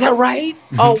 Is that right?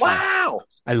 Oh wow!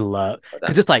 I love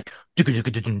because it's like like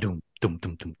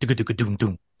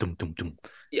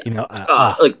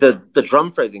the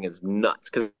drum phrasing is nuts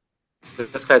because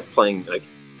this guy's playing like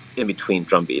in between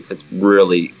drum beats. It's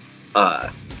really, plenty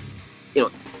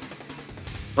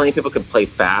of people can play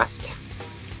fast,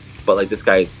 but like this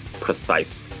guy is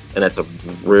precise, and that's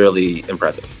really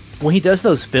impressive. When he does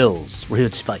those fills, where he'll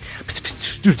just be like,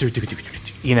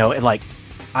 and like,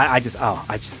 I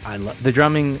love the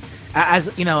drumming.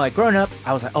 As like growing up,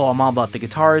 I was like, oh, I'm all about the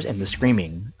guitars and the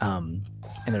screaming, and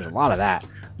there's a lot of that.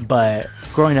 But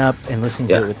growing up and listening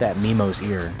to it with that MiBros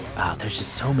ear, there's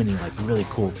just so many like really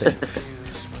cool things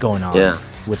going on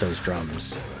with those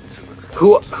drums.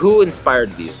 Who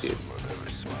inspired these dudes?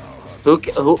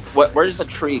 Where does the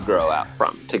tree grow out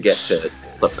from to get to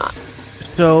Slipknot?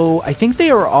 So I think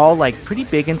they were all like pretty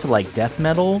big into like death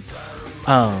metal.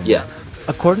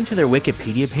 According to their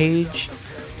Wikipedia page,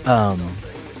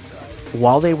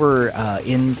 while they were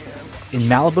in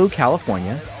Malibu,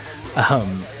 California,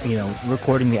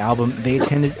 recording the album, they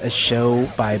attended a show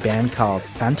by a band called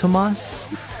Fantomas,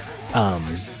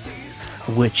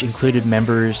 which included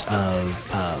members of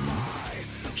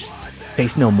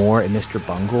Faith No More and Mr.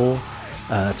 Bungle.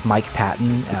 It's Mike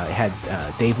Patton. It had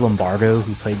Dave Lombardo,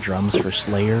 who played drums for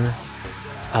Slayer.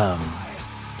 The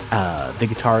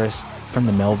guitarist from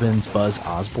the Melvins, Buzz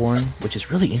Osborne, which is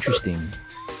really interesting.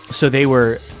 So they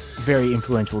were very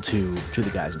influential to the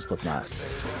guys in Slipknot.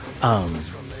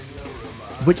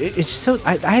 Which it's so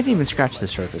I haven't even scratched the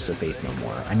surface of Faith No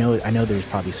More. I know there's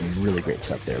probably some really great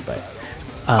stuff there, but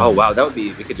Oh wow, that would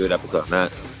be we could do an episode on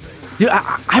that. dude,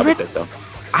 I would say so.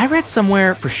 I read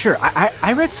somewhere for sure.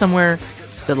 I read somewhere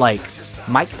that like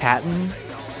Mike Patton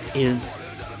is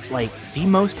like the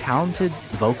most talented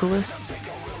vocalist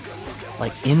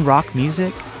like in rock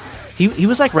music. He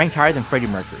was like ranked higher than Freddie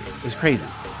Mercury. It was crazy.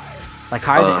 Like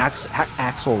higher than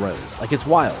Axl Rose. Like it's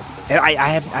wild. And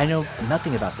I know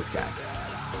nothing about this guy.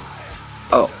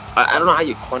 Oh, I don't know how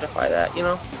you quantify that,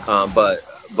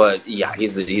 but yeah,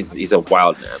 he's a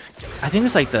wild man. I think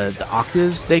it's like the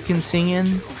octaves they can sing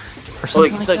in, or Well,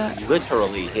 something like, like like that.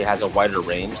 literally, he has a wider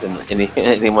range than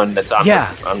anyone that's on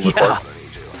Yeah, on record. yeah.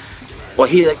 Well,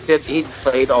 he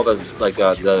played all those like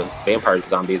the vampire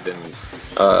zombies in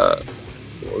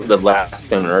the last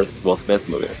Planet Earth Will Smith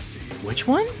movie. Which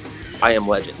one? I Am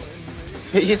Legend.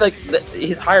 He's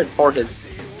hired for his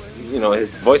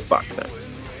his voice box thing.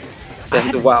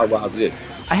 He's a wild dude.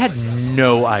 I had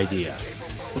no idea.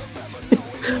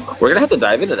 We're gonna have to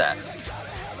dive into that.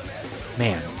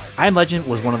 Man, I Am Legend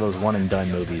was one of those one and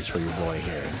done movies for your boy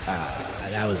here.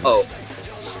 That was a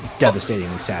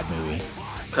devastatingly sad movie.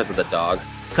 Because of the dog.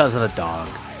 Because of the dog.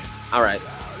 All right.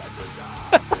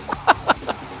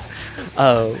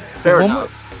 Fair enough.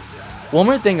 One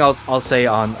more thing I'll say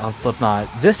on Slipknot.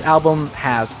 This album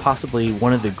has possibly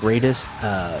one of the greatest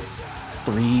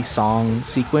 3-song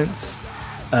sequence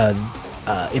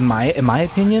in my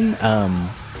opinion.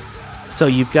 So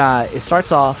you've got, it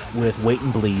starts off with Wait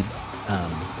and Bleed,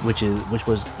 which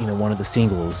was one of the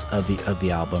singles of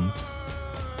the album,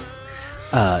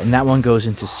 and that one goes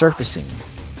into Surfacing.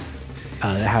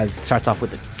 That starts off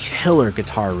with a killer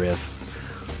guitar riff,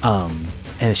 and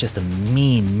it's just a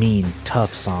mean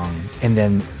tough song. And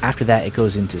then after that it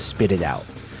goes into Spit It Out,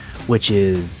 which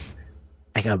is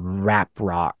like a rap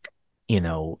rock,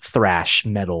 thrash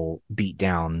metal beat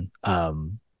down.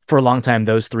 For a long time,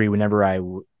 those three, whenever I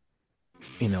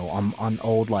on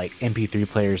old like MP3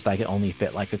 players that I could only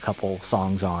fit like a couple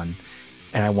songs on,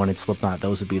 and I wanted Slipknot,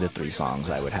 those would be the 3 songs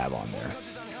I would have on there,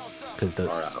 because those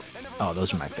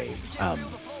are my fave.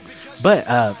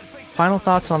 But final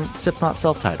thoughts on Slipknot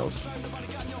self-titled.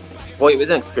 Well, it was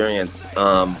an experience.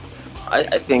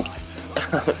 I think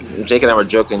Jake and I were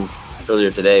joking earlier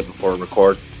today before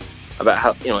record about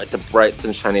how it's a bright,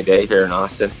 sunshiny day here in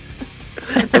Austin,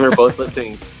 and we're both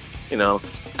listening, to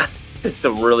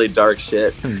some really dark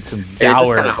shit. And some dour. It's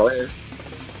just kind of hilarious.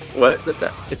 What is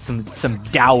that? It's some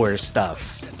dour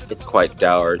stuff. It's quite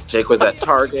dour. Jake was at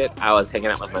Target. I was hanging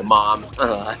out with my mom.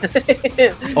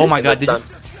 Oh my god!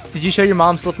 Did you show your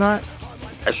mom Slipknot?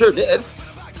 I sure did.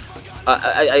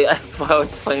 I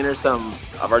was playing her some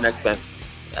of our next band,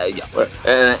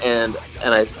 and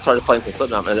I started playing some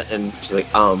Slipknot, and she's like,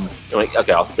 I'm like,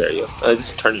 okay, I'll spare you. I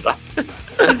just turned it off.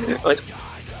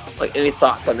 like, any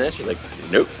thoughts on this? She's like,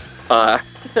 nope. Like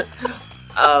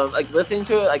listening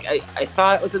to it, like I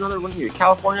thought it was another one of your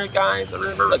California guys. I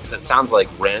remember, like, 'cause it sounds like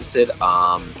Rancid,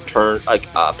 turned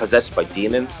like possessed by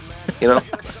demons,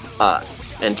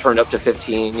 and turned up to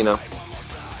 15,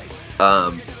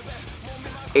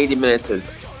 80 minutes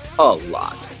is a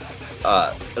lot,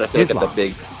 and I feel like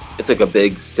it's like a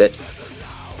big sit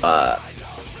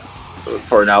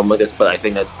for an album like this. But I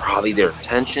think that's probably their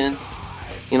intention,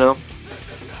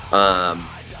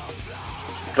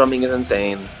 drumming is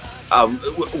insane.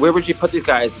 Where would you put these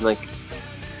guys? And like,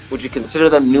 would you consider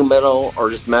them new metal or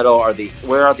just metal?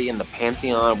 Where are they in the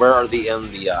pantheon? Where are they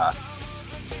in the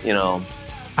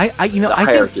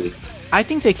hierarchy? I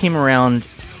think they came around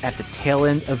at the tail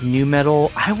end of new metal.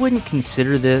 I wouldn't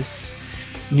consider this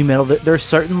new metal. There's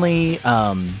certainly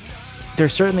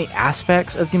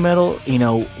aspects of new metal,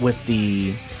 with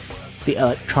the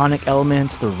electronic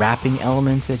elements, the rapping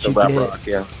elements that you get. Rock,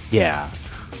 yeah.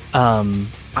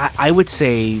 I would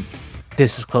say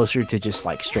this is closer to just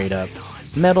like straight up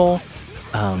metal.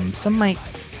 Some might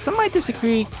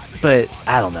disagree, but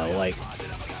I don't know. Like,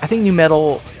 I think new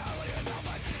metal,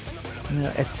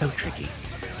 it's so tricky.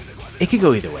 It could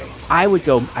go either way. I would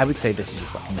say this is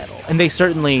just like metal. And they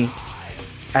certainly,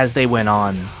 as they went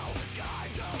on,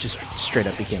 just straight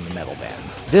up became a metal band.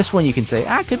 This one you can say,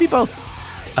 it could be both.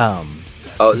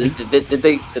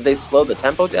 Did they slow the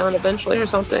tempo down eventually or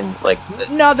something? Like,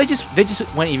 no, they just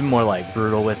went even more like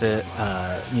brutal with it.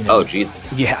 Oh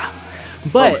Jesus. Yeah.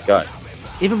 But oh my God.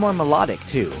 Even more melodic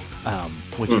too,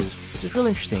 which is really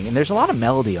interesting. And there's a lot of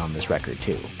melody on this record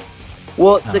too.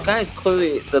 Well, the guy's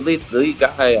clearly the lead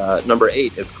guy, number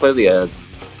 8, is clearly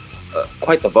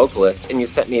quite the vocalist. And you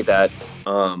sent me that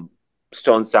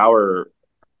Stone Sour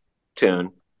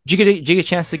tune. Did you get a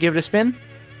chance to give it a spin?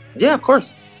 Yeah, of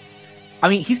course. I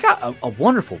mean, he's got a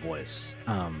wonderful voice.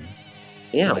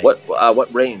 Yeah. Like,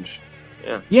 What range?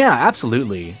 Yeah. yeah,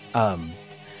 absolutely.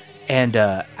 And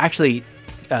actually,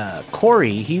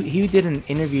 Corey, he did an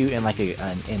interview in like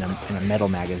in a metal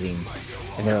magazine,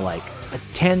 and there were like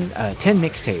 10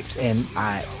 mixtapes, and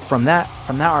from that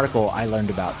article I learned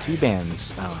about two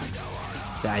bands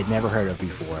that I'd never heard of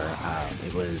before.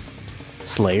 It was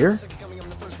Slayer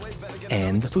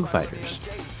and the Foo Fighters.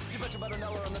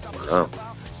 Oh.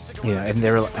 Yeah, and they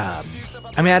were. I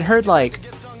mean, I'd heard like.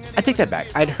 I take that back.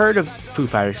 I'd heard of Foo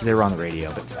Fighters because they were on the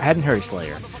radio, but I hadn't heard of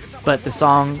Slayer. But the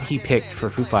song he picked for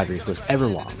Foo Fighters was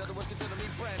Everlong,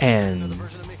 and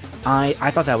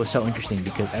I thought that was so interesting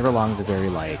because Everlong is a very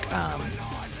like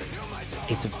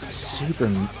it's a super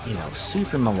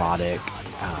melodic,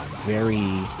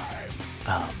 very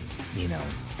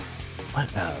what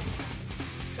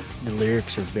the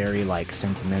lyrics are very like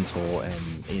sentimental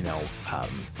and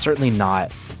certainly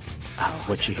not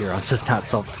what you hear on Slipknot's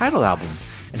self-titled album.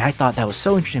 And I thought that was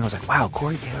so interesting. I was like, wow,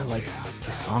 Corey Taylor likes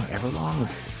this song Everlong.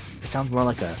 It sounds more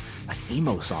like an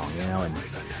emo song, and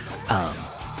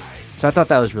so I thought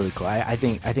that was really cool. I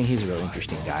think he's a really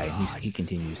interesting guy, and he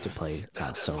continues to play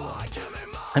solo.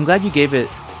 I'm glad you gave it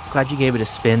a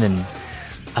spin, and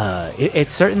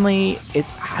it's certainly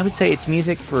I would say it's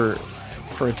music for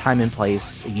a time and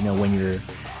place. When you're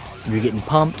getting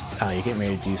pumped, you're getting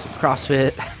ready to do some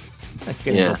CrossFit,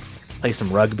 Yeah. play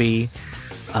some rugby.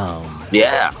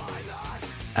 Yeah.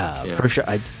 For sure.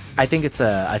 I think it's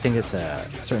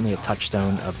certainly a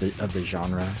touchstone of the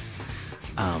genre,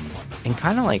 and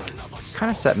kind of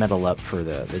set metal up for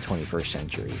the 21st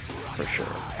century for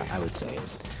sure. I would say,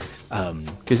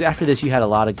 because after this you had a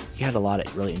lot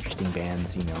of really interesting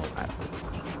bands,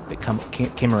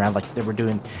 that came around, like they were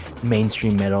doing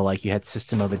mainstream metal. Like you had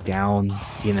System of a Down,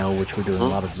 which were doing a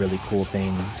lot of really cool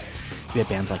things. You had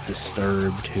bands like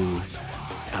Disturbed who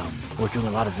were doing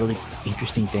a lot of really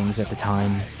interesting things at the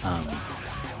time.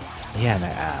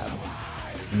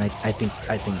 And I think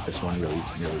this one really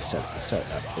set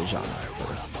up the genre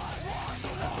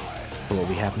for what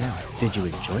we have now. Did you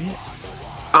enjoy it?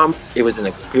 It was an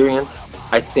experience.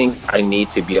 I think I need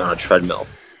to be on a treadmill.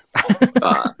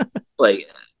 Like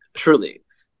truly,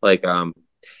 like and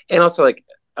also like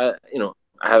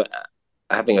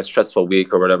having a stressful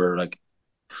week or whatever. Like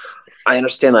I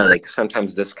understand that like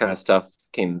sometimes this kind of stuff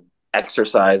can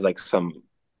exercise like some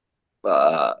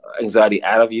anxiety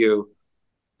out of you.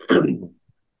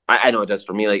 I know it does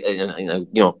for me. Like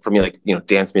for me, like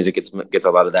dance music gets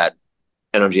a lot of that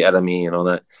energy out of me and all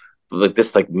that. But, like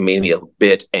this like made me a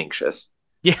bit anxious.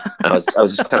 Yeah. I was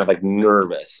just kind of like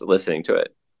nervous listening to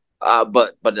it.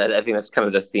 But I think that's kind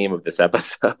of the theme of this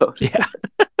episode. Yeah.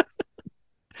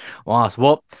 Awesome.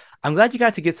 Well, I'm glad you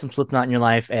got to get some Slipknot in your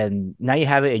life, and now you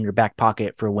have it in your back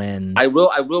pocket for when I will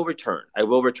return. I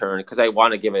will return because I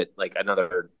want to give it like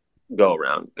another go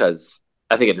around because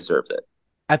I think it deserves it.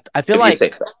 I feel like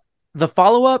the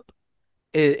follow up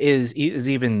is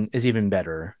even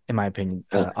better in my opinion.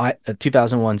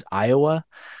 2001's Iowa.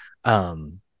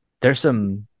 There's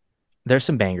some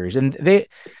bangers, and they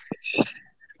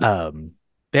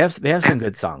have some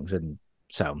good songs. And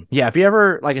so yeah, if you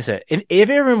ever, like I said, if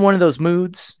you're ever in one of those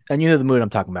moods, and you know the mood I'm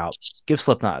talking about, give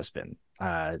Slipknot a spin.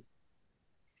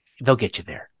 They'll get you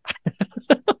there.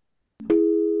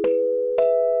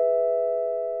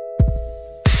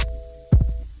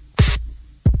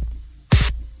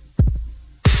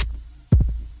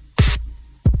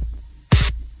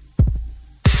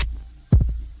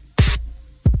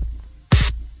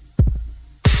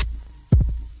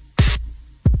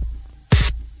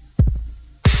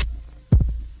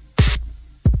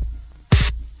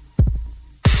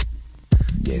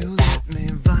 You let me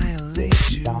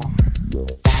violate you.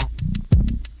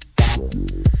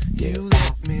 You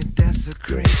let me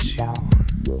desecrate you.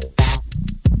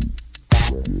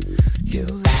 You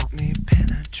let me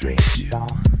penetrate you.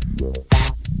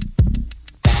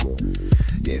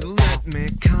 You let me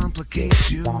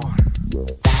complicate you. Help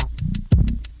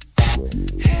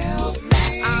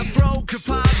me. I broke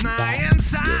apart my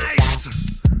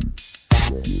insides.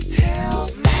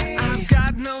 Help me. I've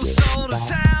got no soul to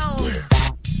tell.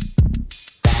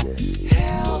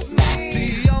 Help me.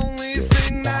 The only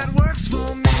thing that works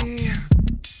for me.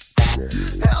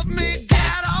 Help me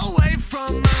get away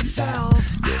from myself.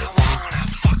 I wanna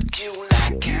fuck you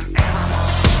like an animal.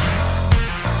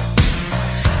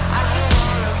 I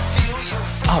wanna feel you.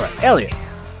 All right, Elliot.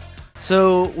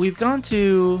 So we've gone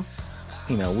to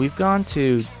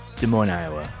Des Moines,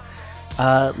 Iowa.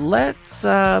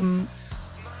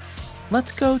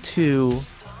 Let's go to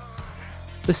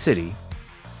the city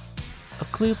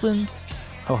of Cleveland,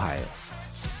 Ohio.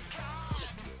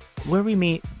 where we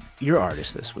meet your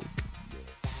artist this week.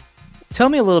 Tell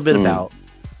me a little bit about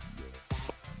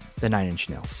the Nine Inch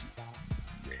Nails.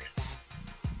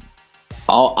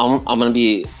 I'm going to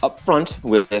be upfront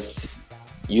with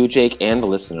you, Jake, and the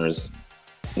listeners.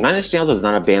 Nine Inch Nails is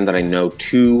not a band that I know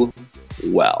too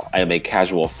well. I am a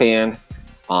casual fan.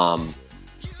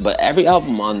 But every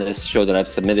album on this show that I've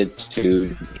submitted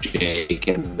to Jake,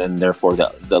 and then therefore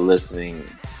the listening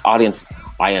audience,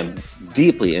 I am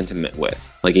deeply intimate with.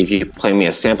 Like, if you play me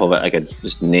a sample of it, I could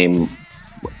just name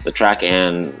the track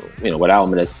and what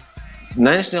album it is.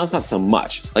 Nine Inch Nails, not so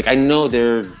much. Like, I know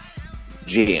their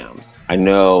jams. I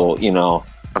know,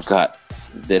 I've got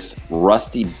this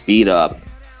rusty beat up,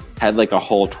 had like a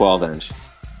whole 12-inch.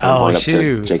 I'm going up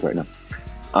to Jake right now.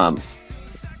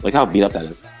 Like how beat up that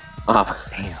is.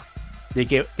 Damn.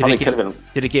 Did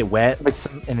it get wet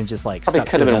and then just like probably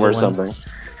could have been worse something.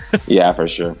 Yeah, for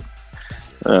sure.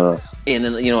 And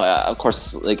then of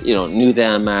course, like knew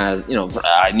them as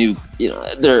I knew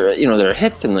their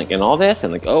hits and all this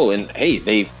and like and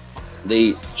hey,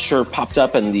 they sure popped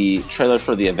up in the trailer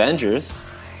for the Avengers.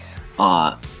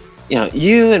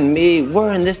 You and me,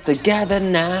 we're in this together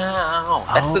now.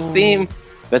 That's the theme.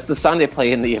 That's the song they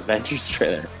play in the Avengers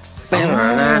trailer.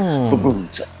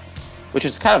 Which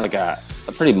is kind of like a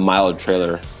pretty mild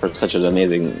trailer for such an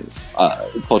amazing,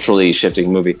 culturally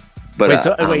shifting movie. But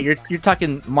wait, you're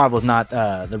talking Marvel, not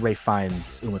the Ray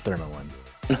Fiennes Uma Thurman one.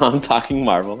 No, I'm talking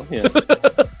Marvel. Yeah.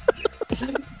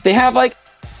 They have like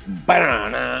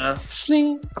banana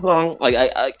sling along.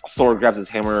 Like Thor grabs his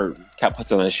hammer, Cap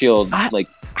puts it on his shield. I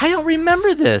don't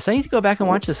remember this. I need to go back and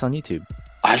watch this on YouTube.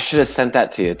 I should have sent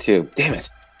that to you too. Damn it!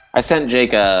 I sent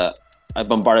Jake. I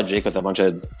bombarded Jake with a bunch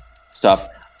of stuff.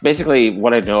 Basically,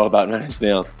 what I know about Nine Inch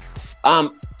Nails.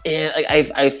 And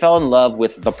I fell in love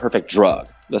with The Perfect Drug,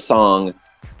 the song,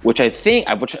 which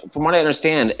from what I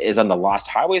understand is on the Lost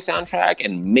Highway soundtrack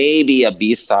and maybe a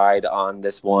B-side on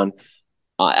this one.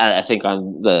 I think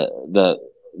on the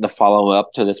follow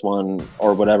up to this one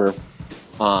or whatever,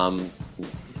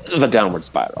 The Downward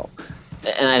Spiral.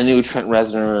 And I knew Trent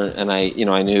Reznor, and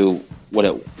I knew what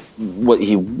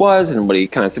he was and what he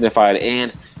kind of signified,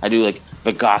 and I knew like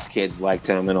the goth kids liked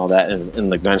him and all that, and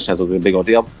like Nine Inch Nails was a big old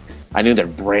deal. I knew their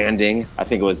branding. I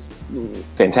think it was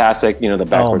fantastic. The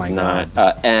backwards knot,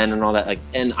 and all that. Like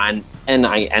and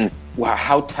wow,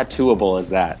 how tattooable is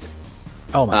that?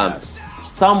 Oh my god!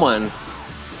 Someone,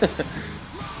 I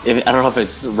don't know if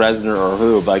it's Reznor or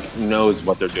who, but like knows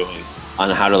what they're doing on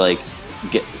how to like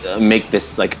make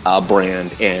this like a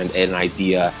brand and an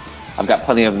idea. I've got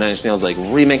plenty of Nine Inch Nails like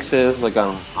remixes, like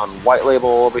on White Label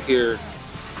over here.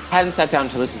 Hadn't sat down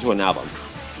to listen to an album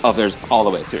of theirs all the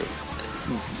way through,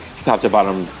 top to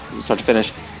bottom, start to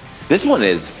finish. This one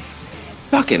is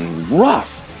fucking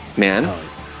rough, man.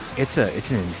 It's an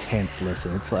intense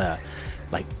listen. It's like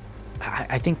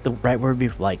I think the right word would be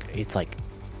like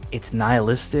it's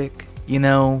nihilistic.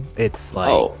 It's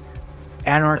like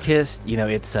anarchist.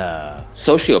 It's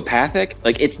sociopathic.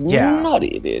 Like it's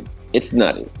nutty, dude. It's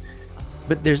nutty.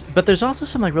 But there's also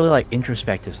some like really like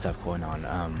introspective stuff going on.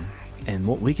 And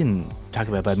what we can talk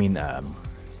about, but I mean, and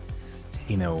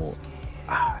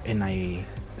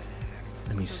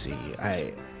let me see.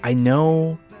 I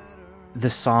know the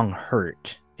song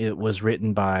 "Hurt." It was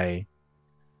written by,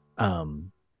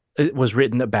 it was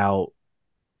written about,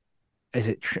 is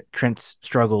it Trent's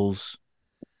struggles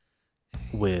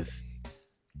with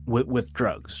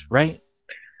drugs, right?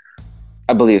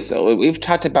 I believe so. We've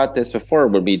talked about this before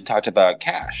when we talked about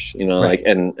Cash, right. Like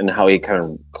and how he kind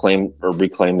of claimed or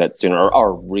reclaimed that sooner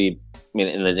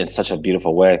in such a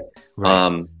beautiful way.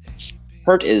 Right.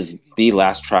 Hurt is the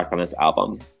last track on this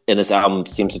album, and this album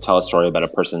seems to tell a story about a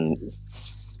person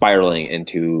spiraling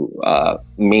into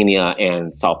mania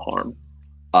and self-harm.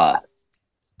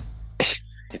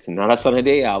 It's not a Sunny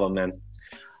Day album, man.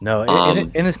 No,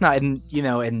 and it's not, and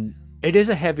it is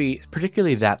a heavy,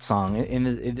 particularly that song, and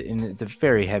it's a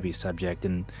very heavy subject,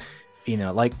 and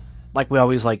like we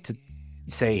always like to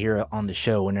say here on the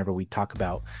show whenever we talk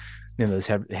about those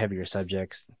heavier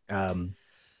subjects.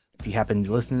 If you happen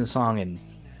to listen to the song and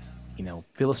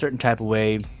feel a certain type of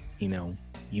way,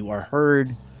 you are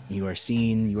heard, you are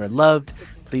seen, you are loved.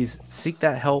 Please seek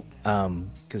that help,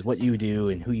 because what you do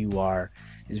and who you are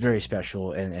is very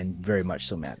special and very much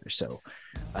so matters. So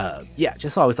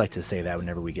just always like to say that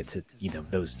whenever we get to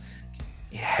those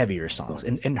heavier songs,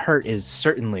 and Hurt is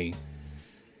certainly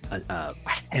a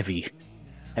heavy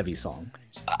song.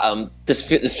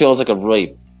 This feels like a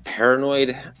really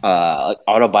paranoid, like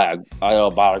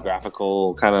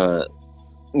autobiographical kind of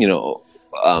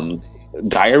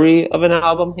diary of an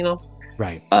album,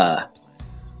 right.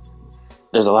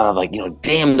 There's a lot of like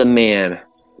damn the man,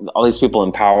 all these people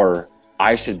in power,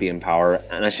 I should be in power,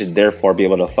 and I should therefore be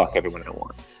able to fuck everyone I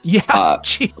want. Yeah,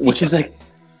 Which is like,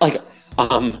 I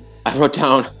wrote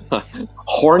down,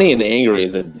 horny and angry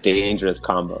is a dangerous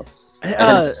combo.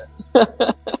 I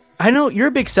know you're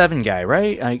a big Seven guy,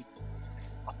 right?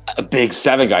 A big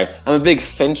Seven guy. I'm a big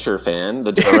Fincher fan,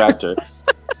 the director.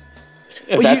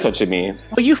 If that's what you mean.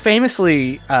 Well, you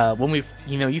famously,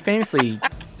 you famously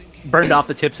burned off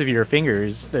the tips of your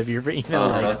fingers. That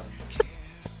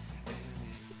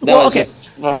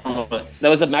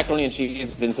was a macaroni and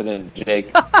cheese incident,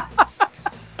 Jake.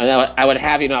 And I would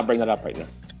have you not bring that up right now.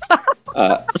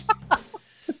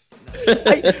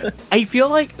 I feel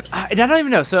like I don't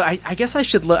even know. So I guess I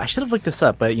should have looked this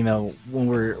up. But when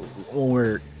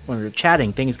we're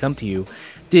chatting, things come to you.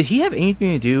 Did he have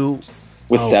anything to do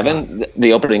with Seven?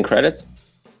 The opening credits?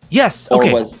 Yes.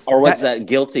 Okay. Or was that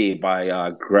Guilty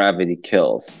by Gravity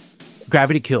Kills?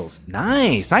 Gravity Kills.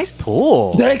 Nice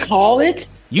pull. Did I call it?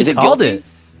 You called it.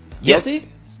 Guilty? Yes.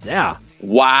 Yeah.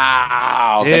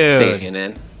 Wow. Dude.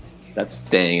 That's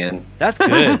staying in. That's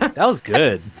good. That was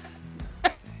good.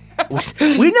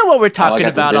 We know what we're talking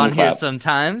about on here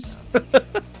sometimes.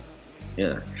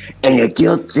 Yeah. And you're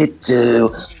guilty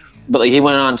too. But he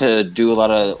went on to do a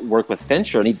lot of work with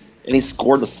Fincher, and he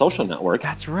scored The Social Network.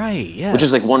 That's right, yeah. Which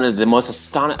is like one of the most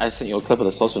astonishing. I sent you a clip of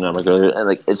The Social Network earlier,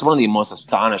 and it's one of the most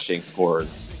astonishing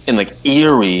scores and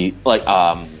eerie,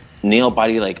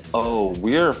 nail-bitey,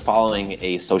 we're following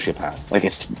a sociopath.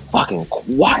 It's fucking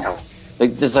wild.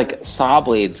 There's saw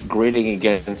blades grating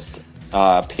against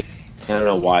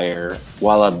piano wire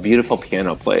while a beautiful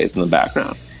piano plays in the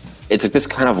background. It's this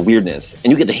kind of weirdness,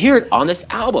 and you get to hear it on this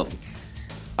album.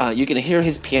 You can hear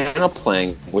his piano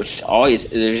playing, which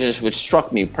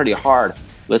struck me pretty hard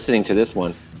listening to this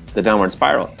one, The Downward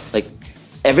Spiral.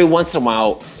 Every once in a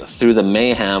while through the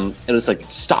mayhem, it was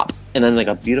stop, and then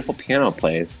a beautiful piano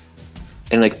plays,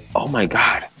 and oh my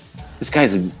god, this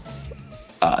guy's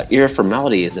ear for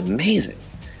melody is amazing,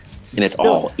 and it's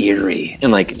all eerie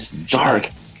and just dark,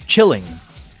 chilling.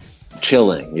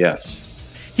 Yes,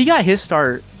 he got his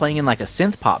start playing in a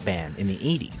synth pop band in the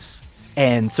 80s,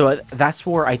 and so that's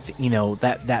where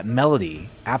that melody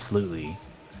absolutely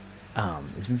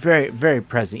is very, very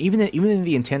present, even in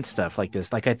the intense stuff like this.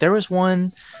 There was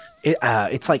one,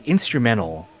 it's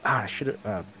instrumental. I should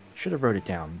have wrote it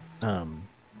down.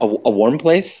 A Warm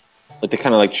Place, the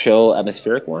kind of chill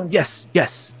atmospheric one. Yes.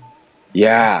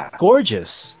 Yeah,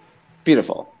 gorgeous,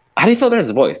 beautiful. How do you feel about his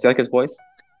voice? Do you like his voice?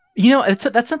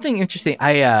 That's something interesting.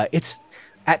 It's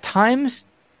at times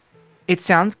it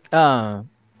sounds kind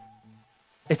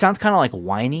of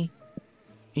whiny.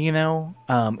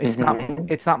 It's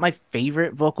not my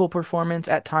favorite vocal performance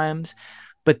at times,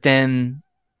 but then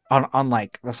on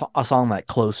a song like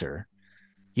Closer,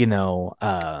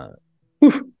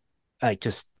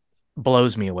 just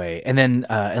blows me away. And then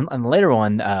and the later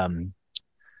one,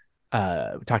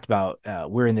 we talked about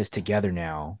We're in This Together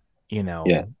Now.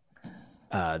 Yeah.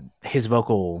 His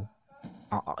vocals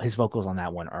on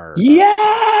that one are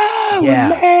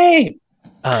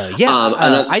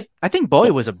I think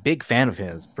Bowie was a big fan of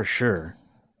his for sure.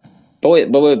 Bowie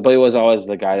was always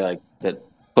the guy that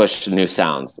pushed new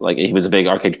sounds. He was a big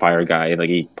Arcade Fire guy.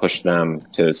 He pushed them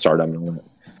to stardom and all that.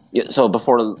 Yeah, so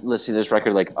before listening to this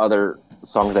record, other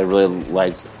songs I really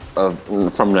liked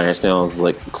from Nine Inch Nails,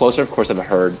 Closer, of course, I've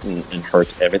heard and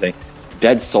Hurt and everything.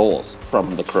 Dead Souls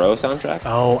from the Crow soundtrack.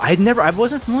 Oh, I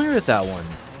wasn't familiar with that one.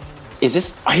 Is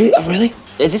this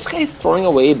guy throwing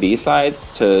away B-sides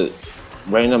to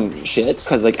random shit?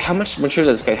 Because how much mature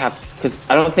does this guy have? Because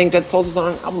I don't think Dead Souls is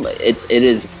on an album. It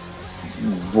is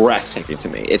breathtaking to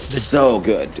me. It's so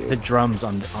good, dude. The drums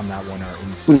on that one are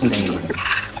insane.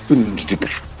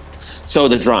 So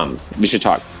the drums, we should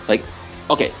talk.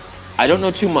 Okay, I don't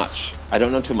know too much.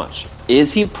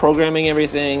 Is he programming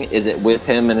everything? Is it with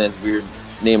him and his weird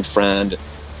named friend,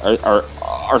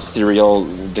 Arthurial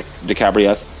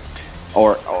DiCabrias?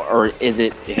 Or is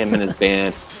it him and his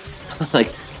band?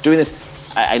 Doing this,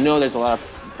 I know there's a lot of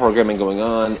programming going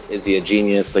on. Is he a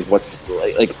genius? I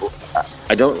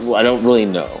don't really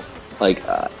know.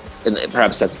 And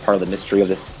perhaps that's part of the mystery of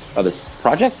this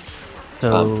project.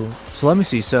 So let me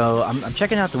see. So I'm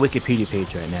checking out the Wikipedia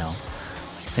page right now,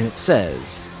 and it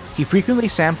says he frequently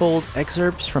sampled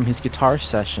excerpts from his guitar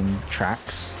session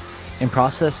tracks and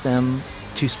processed them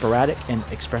to sporadic and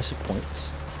expressive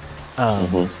points.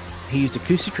 He used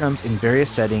acoustic drums in various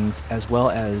settings, as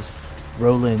well as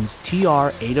Roland's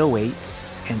TR-808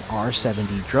 and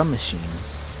R-70 drum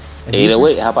machines. And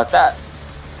 808, how about that?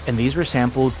 And these were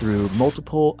sampled through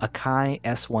multiple Akai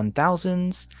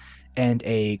S1000s and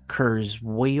a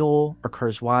Kurzweil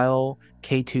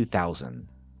K2000.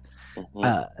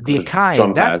 The Akai,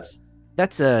 drum pads.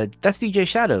 that's DJ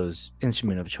Shadow's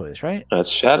instrument of choice, right? That's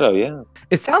Shadow, yeah.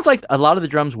 It sounds like a lot of the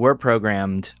drums were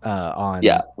programmed on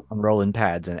Roland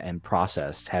pads and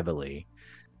processed heavily.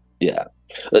 Yeah.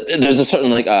 There's a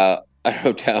certain I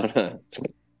wrote down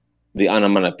the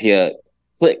onomatopoeia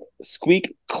click,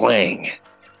 squeak, clang.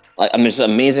 There's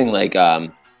amazing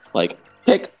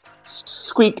pick,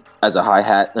 squeak as a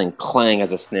hi-hat and clang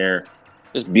as a snare.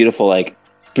 Just beautiful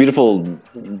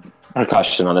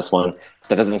percussion on this one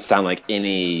that doesn't sound like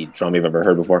any drum you've ever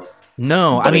heard before.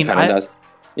 No, but I mean, it kind of does.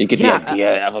 You get the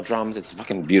idea of drums. It's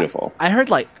fucking beautiful. I heard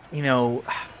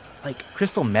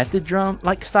Crystal Method drum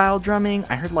style drumming.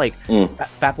 I heard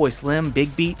Fatboy Slim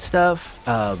big beat stuff.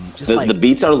 The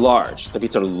beats are large. The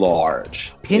beats are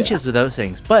large. Pinches of those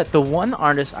things. But the one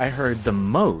artist I heard the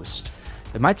most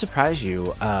that might surprise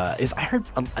you is I heard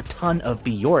a ton of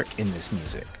Bjork in this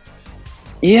music.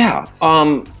 Yeah.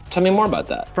 Tell me more about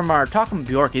that. From our talk with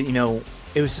Bjork,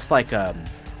 it was just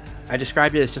I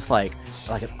described it as just like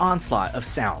an onslaught of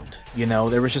sound.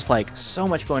 There was just so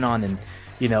much going on, and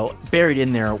buried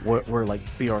in there were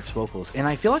Bjork's vocals. And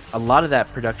I feel like a lot of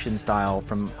that production style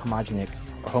from Homogenic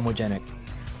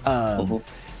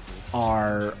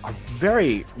are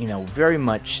very very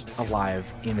much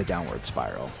alive in the Downward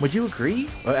Spiral. Would you agree?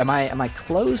 Am I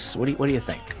close? What do you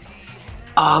think?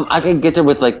 I could get there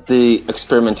with the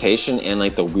experimentation and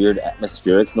the weird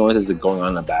atmospheric noises that are going on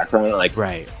in the background,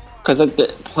 right. Because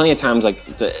plenty of times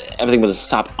everything will just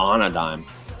stop on a dime,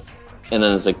 and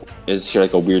then it's hear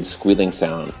a weird squealing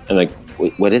sound, and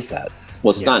wait, what is that? Well,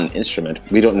 it's not an instrument.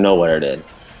 We don't know what it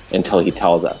is until he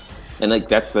tells us, and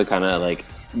that's the kind of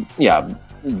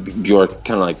Bjork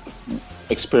kind of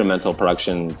experimental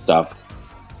production stuff,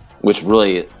 which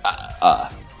really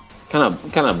kind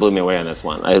of blew me away on this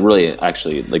one. I really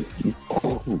actually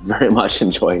very much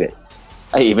enjoyed it.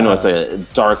 Even though it's a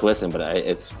dark listen, but I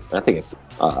think it's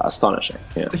astonishing.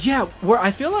 Yeah. Where I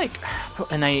feel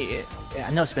and I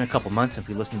know it's been a couple months since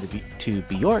we listened to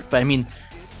Bjork, but I mean,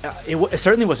 it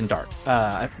certainly wasn't dark.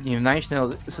 Nine Inch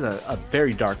Nails, this is a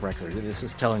very dark record. This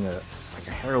is telling a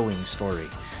harrowing story.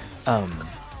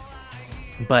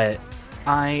 But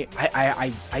I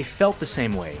felt the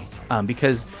same way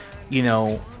because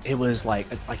it was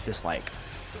this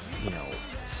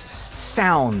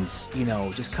sounds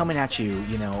just coming at you,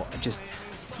 just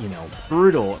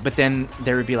brutal, but then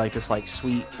there would be this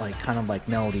sweet kind of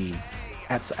melody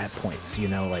at points,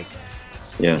 I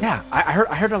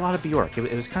heard a lot of Bjork.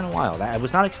 It was kind of wild. I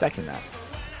was not expecting that.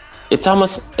 It's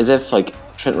almost as if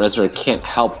Trent Reznor can't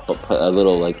help but put a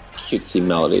little cutesy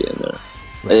melody in there.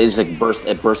 Right.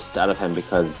 It bursts out of him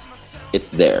because it's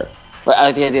there. But I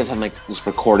like the idea of him just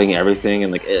recording everything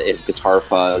and his guitar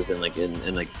fuzz and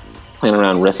playing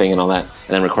around riffing and all that, and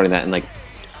then recording that, and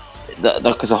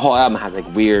because the whole album has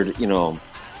weird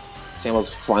samples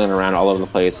flying around all over the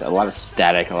place, a lot of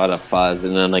static, a lot of fuzz,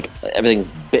 and then everything's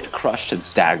bit crushed and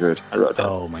staggered. I wrote down.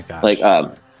 Oh my gosh.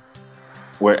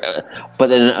 But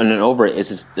then over it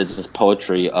is this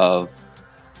poetry of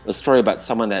a story about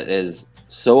someone that is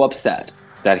so upset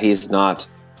that he's not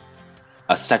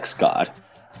a sex god.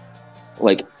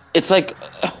 It's like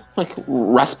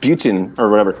Rasputin or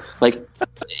whatever.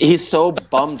 He's so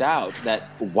bummed out that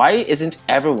why isn't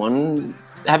everyone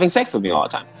having sex with me all the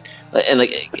time? And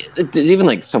there's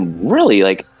even some really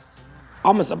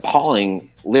almost appalling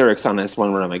lyrics on this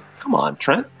one where I'm come on,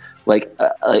 Trent. Where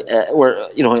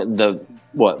the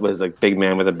what was big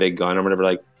man with a big gun or whatever.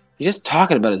 He's just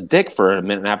talking about his dick for a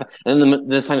minute and a half, and then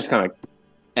the song just kind of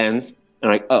ends.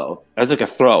 And oh, that's a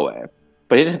throwaway.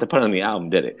 But he didn't have to put it on the album,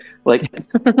 did it?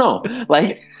 No,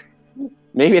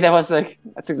 maybe that was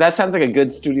that sounds like a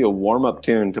good studio warm-up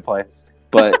tune to play,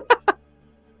 but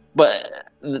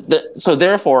so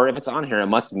therefore, if it's on here, it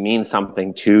must mean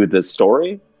something to the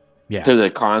story, to the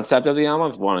concept of the album.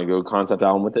 If you want to go concept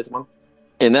album with this one,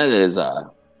 and that is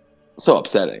so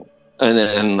upsetting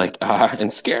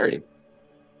and scary,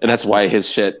 and that's why his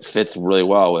shit fits really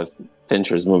well with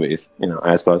Fincher's movies.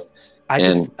 I suppose.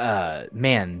 We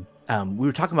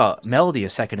were talking about melody a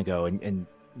second ago, and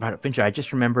about Fincher. I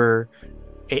just remember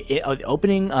the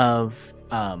opening of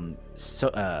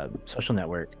Social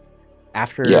Network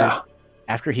after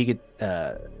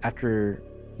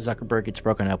Zuckerberg gets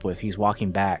broken up with. He's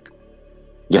walking back.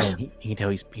 Yes, and he can tell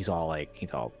he's all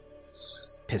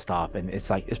pissed off, and it's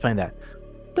playing that.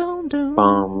 Dum dum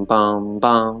bum bum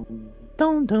bum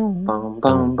dum dum bum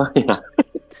bum bum. Yeah.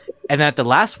 And at the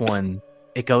last one,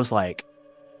 it goes a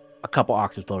couple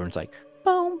octaves lower, and it's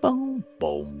boom, boom,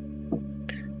 boom,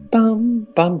 bum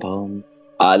bum bum.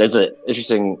 There's an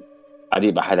interesting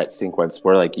idea behind that sequence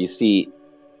where you see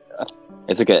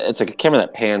it's like a camera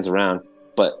that pans around,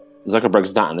 but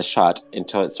Zuckerberg's not in the shot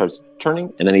until it starts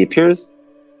turning, and then he appears,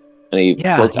 and he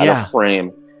floats out of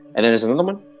frame. And then there's another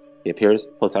one. He appears,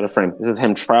 floats out of frame. This is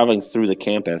him traveling through the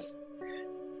campus.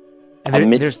 And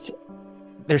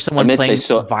there's someone playing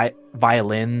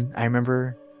violin, I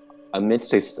remember.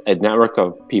 Amidst a network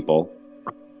of people,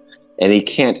 and he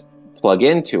can't plug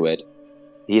into it.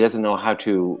 He doesn't know how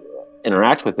to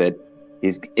interact with it.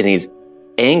 He's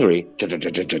angry.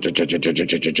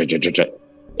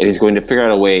 And he's going to figure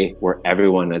out a way where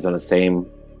everyone is on the same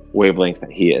wavelength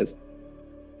that he is.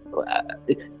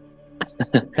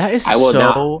 That is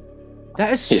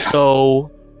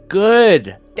so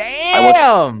good.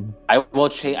 Damn. I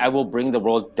will bring the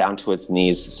world down to its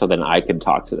knees so then I can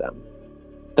talk to them.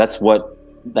 That's what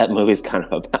that movie's kind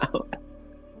of about.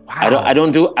 Wow. I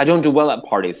don't do well at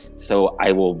parties, so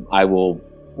I will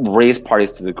raise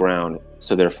parties to the ground.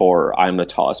 So therefore, I'm the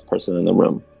tallest person in the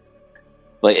room.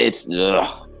 Like it's,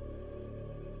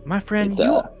 my friend,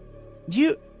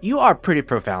 you are pretty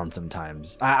profound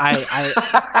sometimes.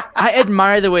 I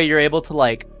admire the way you're able to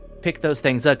like pick those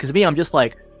things up. Because me, I'm just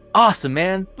like, awesome,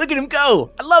 man. Look at him go.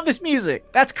 I love this music.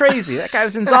 That's crazy. That guy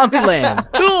was in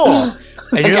Zombieland. Cool.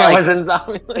 And you're like,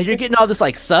 and you're getting all this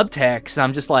like subtext. And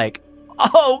I'm just like,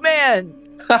 oh man.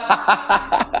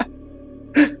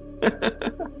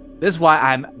 This is why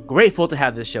I'm grateful to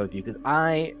have this show with you, because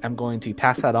I am going to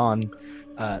pass that on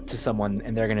to someone,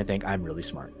 and they're going to think I'm really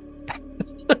smart.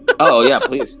 Oh yeah,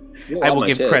 please. I will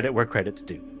give credit where credit's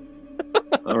due.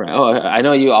 All right. Oh, I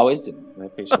know you always do. I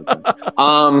appreciate that.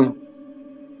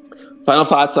 Final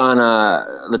thoughts on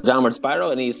the Downward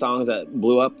Spiral? Any songs that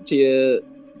blew up to you?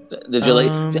 Did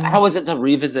you how was it to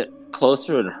revisit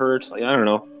Closer and Hurt? Like, I don't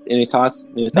know. Any thoughts?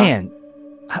 Man,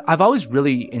 I've always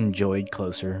really enjoyed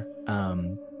Closer.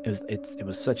 It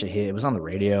was such a hit. It was on the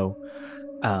radio.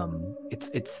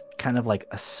 It's kind of like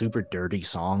a super dirty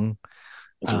song.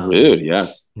 It's rude,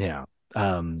 yes. Yeah.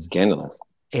 Scandalous.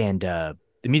 And the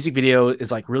music video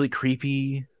is like really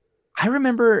creepy. I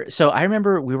remember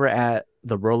we were at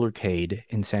the Rollercade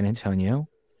in San Antonio,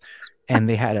 and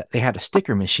they had a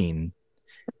sticker machine,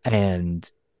 and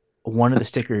one of the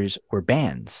stickers were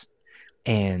bands.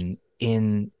 And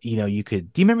you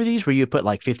could, do you remember these where you would put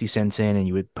like 50 cents in and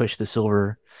you would push the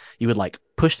silver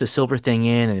thing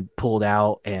in and pull it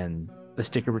out, and the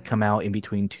sticker would come out in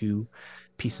between two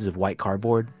pieces of white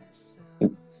cardboard?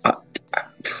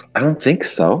 I don't think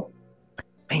so.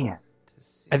 Man.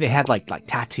 And they had like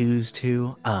tattoos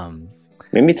too.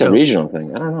 Maybe it's a regional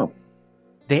thing. I don't know.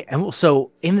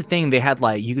 So in the thing they had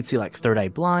like, you could see like Third Eye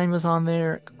Blind was on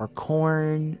there, or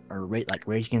Korn, or Rage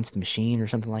Against the Machine or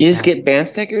something like that. You just get band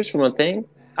stickers from a thing?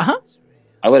 Uh-huh.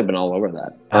 I would have been all over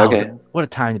that. Okay. What a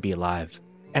time to be alive.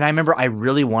 And I remember I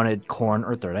really wanted Korn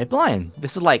or Third Eye Blind.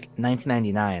 This is like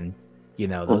 1999.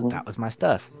 That was my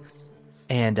stuff.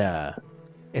 And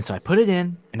so I put it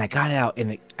in, and I got it out,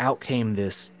 and out came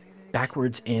this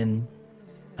backwards in,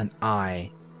 an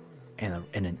I, and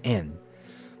an N.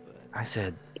 I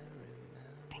said,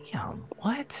 damn,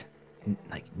 what?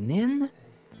 Like, Nin?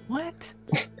 What?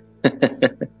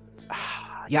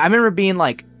 Yeah, I remember being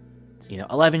like,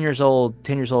 11 years old,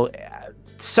 10 years old,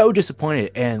 so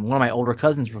disappointed. And one of my older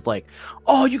cousins was like,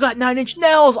 oh, you got 9 Inch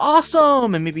Nails,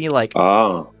 awesome. And me being like,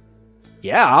 oh,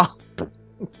 yeah,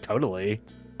 totally.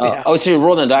 Yeah. Oh, so you're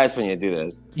rolling the dice when you do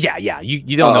this? Yeah.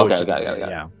 You don't know. Okay, got it.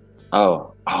 Yeah.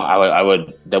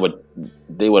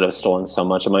 They would have stolen so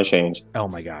much of my change. Oh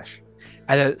my gosh.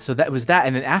 So that was that.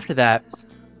 And then after that,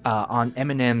 on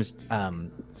Eminem's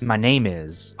My Name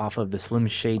Is, off of the Slim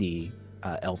Shady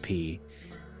LP,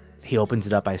 he opens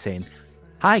it up by saying,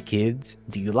 hi kids,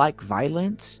 do you like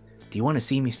violence? Do you want to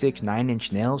see me stick 9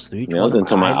 Inch nails through each nails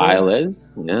into my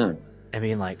eyelids? Yeah. I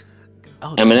mean, like,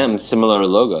 oh, Eminem, similar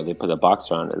logo. They put a box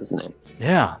around his name.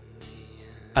 Yeah.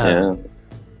 Yeah.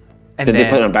 Did they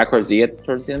put it on backwards E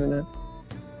towards the end of that?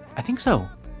 I think so.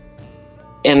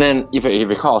 And then, if you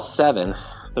recall, Seven,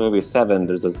 the movie Seven,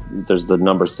 there's the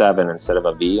number 7 instead of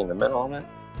a V in the middle of it.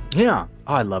 Yeah.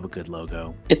 Oh, I love a good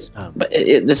logo. But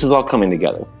this is all coming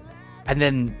together. And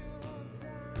then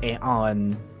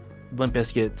on Limp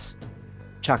Bizkit's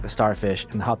Chocolate Starfish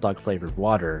and the hot dog flavored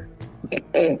water,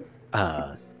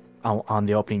 on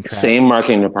the opening track. Same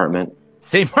marketing department.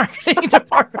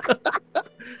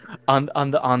 on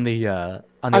the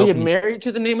Are you married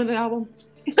to the name of the album?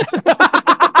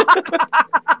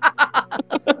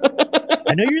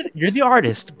 I know you're the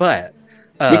artist, but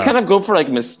we kind of go for like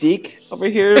Mystique over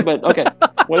here, but okay,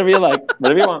 whatever you like,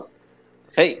 whatever you want.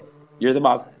 Hey, you're the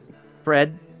boss,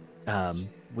 Fred.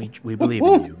 We believe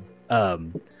in you.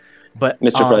 But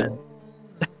Mr. Fred.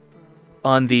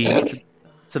 On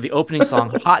the opening song,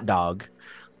 Hot Dog.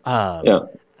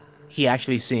 he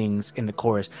actually sings in the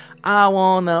chorus, "I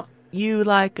wanna you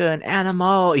like an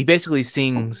animal." He basically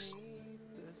sings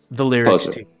the lyrics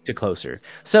Closer. to Closer.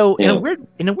 So Yeah.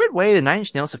 in a weird way, the Nine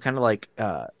Inch Nails have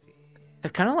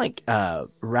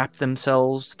wrapped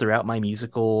themselves throughout my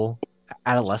musical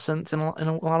adolescence in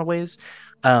a lot of ways.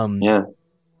 Um, Yeah.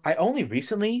 I only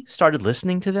recently started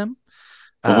listening to them.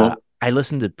 Hmm. I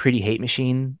listened to Pretty Hate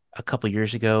Machine a couple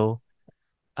years ago.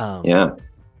 Um, Yeah.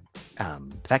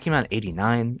 that came out in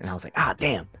 '89, and I was like, ah,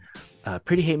 damn.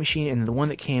 Pretty Hate Machine, and the one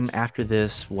that came after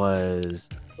this was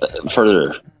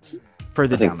Further,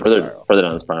 Further I think Down the Spiral. further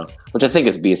down the spiral, which I think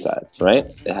is B-sides, right?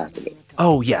 It has to be.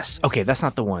 Oh yes, okay, that's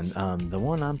not the one. The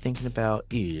one I'm thinking about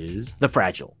is The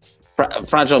Fragile.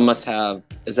 Fragile must have.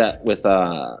 Is that with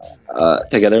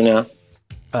Together Now?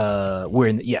 We're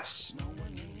in yes.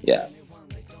 Yeah.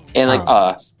 And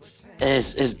like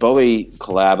his Bowie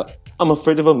collab, I'm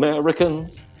Afraid of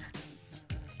Americans.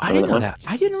 I didn't know that.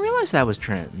 I didn't realize that was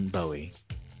Trent and Bowie.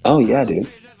 Oh yeah, dude.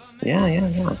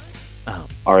 Yeah.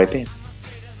 R.I.P.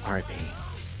 R.I.P.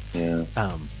 Yeah.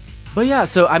 But yeah,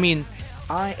 so I mean,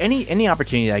 any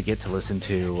opportunity I get to listen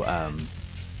to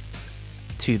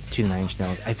the Nine Inch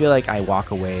Nails, I feel like I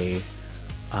walk away.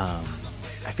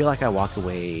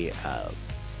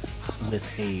 With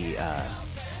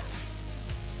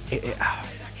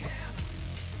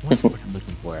what's the word I'm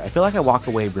looking for? I feel like I walk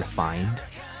away refined.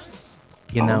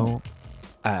 You know,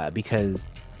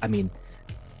 because I mean,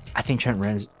 I think Trent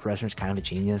Reznor's kind of a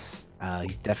genius.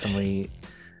 He's definitely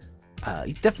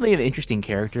an interesting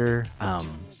character.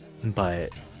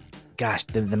 But gosh,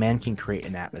 the man can create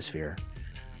an atmosphere.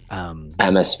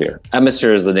 Atmosphere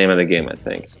is the name of the game, I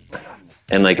think.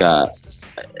 And like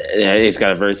he's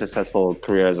got a very successful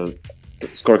career as a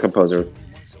score composer,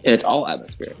 and it's all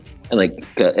atmosphere.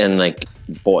 And like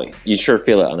boy, you sure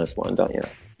feel it on this one, don't you?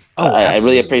 Oh, I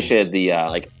really appreciated the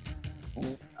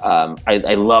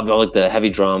I love all like the heavy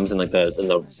drums and like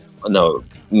the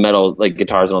metal like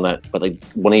guitars and all that, but like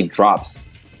when he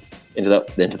drops into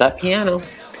that piano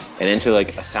and into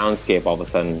like a soundscape, all of a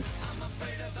sudden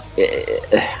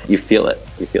you feel it.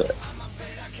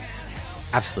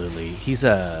 Absolutely. He's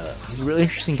a really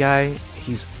interesting guy.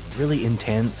 He's really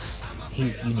intense.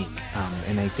 He's unique.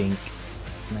 And I think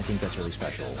that's really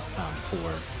special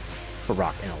for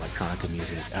rock and electronica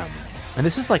music. And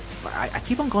this is like I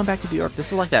keep on going back to Bjork. This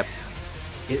is like that.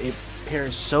 It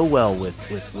pairs so well with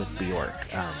Bjork.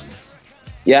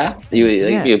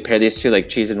 You pair these two like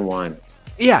cheese and wine.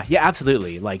 Yeah,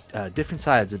 absolutely. Like different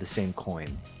sides of the same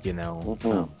coin, you know.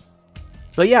 Mm-hmm.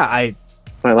 But yeah,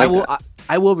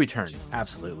 I will return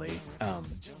absolutely.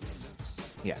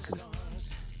 Yeah, because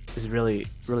it's really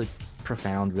really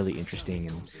profound, really interesting,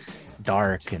 and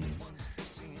dark, and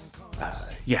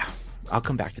yeah, I'll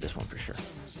come back to this one for sure.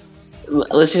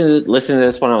 Listen to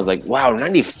this one, I was like, wow,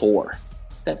 94.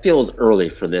 That feels early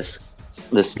for this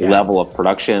level of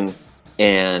production,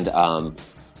 and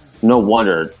no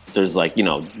wonder there's like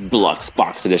deluxe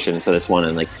box edition. So this one,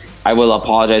 and like I will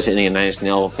apologize to any Nine Inch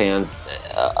Nails fans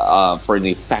for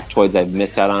any factoids I've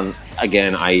missed out on.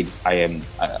 Again, I am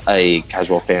a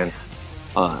casual fan.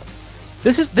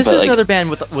 This is another band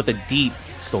with a deep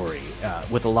story,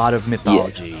 with a lot of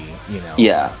mythology.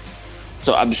 Yeah.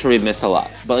 So I'm sure we've missed a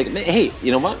lot, but like, hey,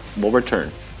 you know what? We'll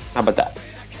return. How about that?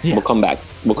 Yeah. We'll come back.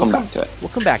 We'll come back to it. We'll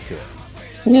come back to it.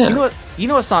 Yeah. You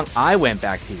know what song I went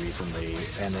back to recently,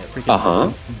 and it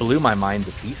freaking blew my mind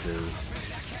to pieces.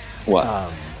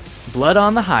 What? Blood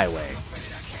on the Highway.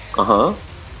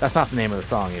 That's not the name of the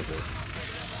song, is it?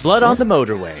 Blood on the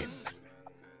Motorway.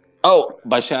 Oh,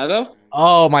 by Shadow?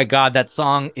 Oh my god, that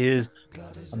song is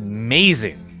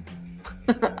amazing.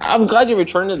 I'm glad you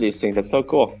returned to these things. That's so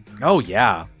cool. Oh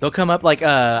yeah, they'll come up like we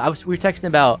were texting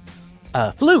about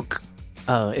Fluke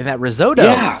in that risotto.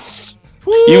 Yes.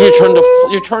 You returned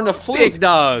to Fluke. Big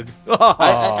dog. Oh.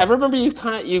 I remember you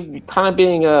kind of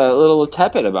being a little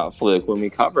tepid about Fluke when we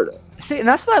covered it. See, and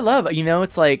that's what I love.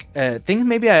 It's like things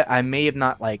maybe I may have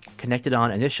not like connected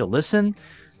on initial listen.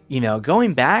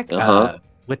 Going back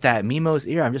with that MiBros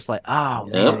ear, I'm just like, oh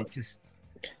man, it just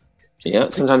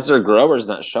sometimes they're growers,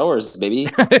 not showers,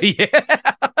 baby. Yeah.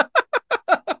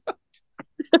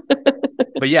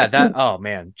 But yeah, oh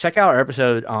man, check out our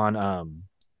episode on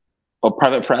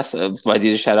Private Press by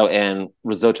DJ Shadow and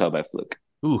Risotto by Fluke.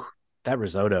 Ooh, that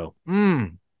risotto.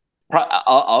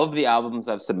 Of the albums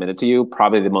I've submitted to you,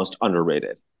 probably the most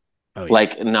underrated. Oh, yeah.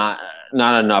 Like not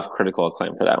enough critical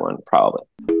acclaim for that one, probably.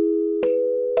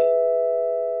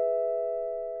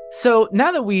 So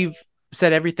now that we've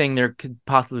said everything there could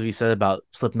possibly be said about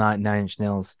Slipknot and Nine Inch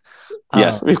Nails,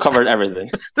 yes, we've covered everything.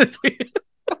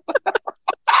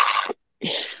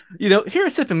 Here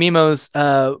at Sippin MiBros,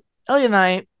 Elliot and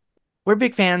I, we're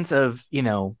big fans of,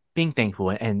 being thankful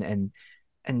and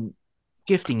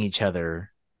gifting each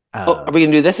other Oh, are we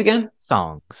gonna do this again?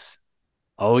 songs.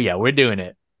 Oh yeah, we're doing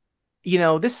it.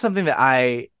 This is something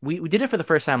that we did it for the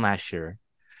first time last year.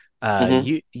 Hmm.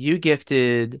 You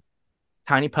gifted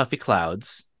Tiny Puffy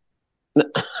Clouds,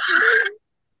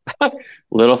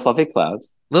 Little fluffy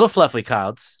clouds. Little Fluffy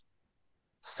Clouds,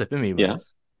 Sippin' Yeah,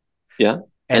 MiBros. yeah.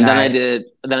 And And then I I did.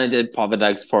 Then I did Papa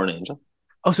Dykes for an Angel.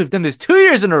 Oh, so we've done this 2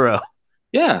 years in a row.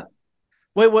 Yeah,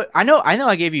 Wait, what? I know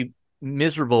I gave you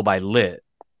Miserable by Lit.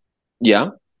 yeah.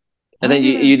 And What then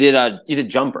did you did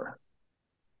Jumper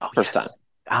Oh first time. yes.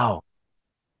 Oh,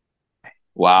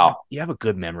 Wow. you have a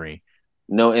good memory.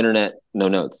 No internet, no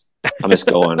notes. I'm just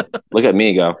going. Look at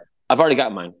me go. I've already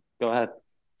got mine. Go ahead.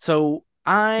 So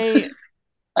I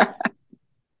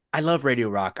love Radio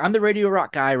Rock. I'm the Radio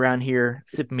Rock guy around here,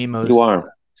 Sip You Mimos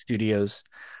are. Studios.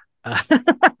 Uh,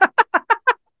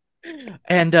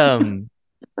 and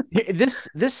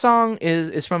this song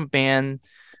is from a band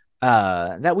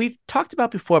that we've talked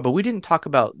about before, but we didn't talk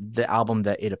about the album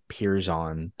that it appears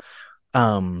on.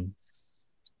 Um,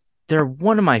 they're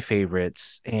one of my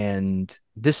favorites, and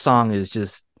this song is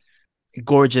just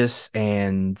gorgeous,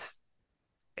 and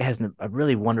it has a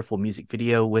really wonderful music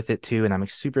video with it too, and I'm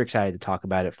super excited to talk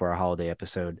about it for our holiday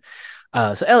episode.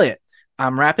 So Elliot,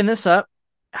 I'm wrapping this up,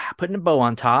 putting a bow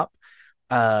on top,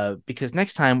 because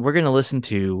next time we're gonna listen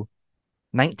to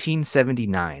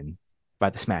 1979 by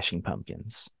the Smashing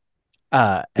Pumpkins.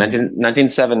 And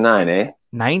 1979, eh?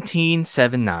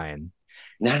 1979.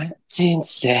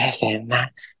 1979.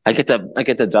 I get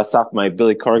to dust off my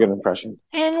Billy Corgan impression.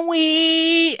 And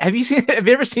have you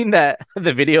ever seen the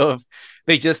video of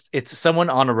it's someone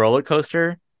on a roller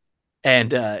coaster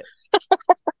and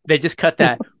they just cut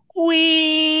that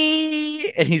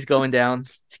wee and he's going down.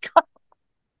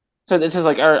 So this is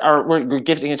like our we're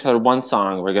gifting each other one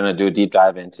song we're gonna do a deep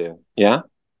dive into. Yeah?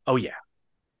 Oh yeah.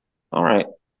 All right.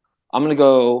 I'm gonna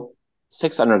go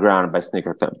Six Underground by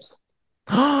Sneaker Pimps.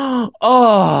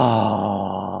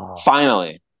 Oh.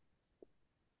 Finally.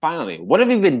 Finally. What have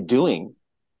you been doing?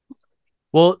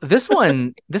 Well, this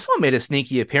one made a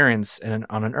sneaky appearance on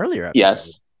an earlier episode.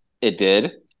 Yes, it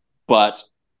did. But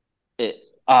it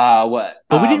what?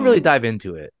 But we didn't really dive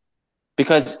into it.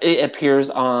 Because it appears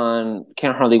on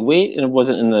Can't Hardly Wait and it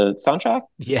wasn't in the soundtrack?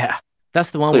 Yeah.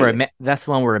 That's the one Clearly.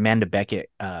 where Amanda Beckett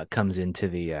comes into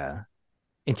the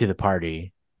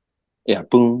party. Yeah.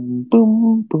 Boom,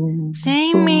 boom, boom.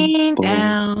 Take boom, me boom.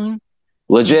 down.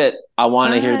 Legit, I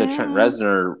want to hear the Trent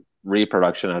Reznor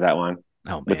reproduction of that one.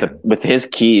 Oh with man. with his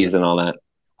keys and all that.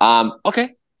 Okay.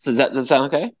 So does that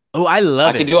sound okay? Oh, I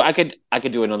love it. I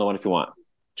could do another one if you want,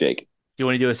 Jake. Do you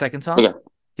want to do a second song? Okay. Do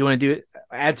you want to do it?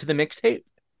 Add to the mixtape?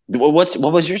 What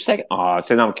was your second? Oh,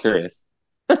 so now I'm curious.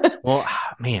 Well,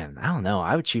 man, I don't know.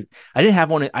 I would choose. I didn't have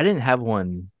one. I didn't have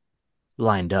one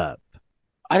lined up.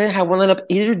 I didn't have one lined up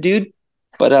either, dude.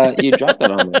 But you dropped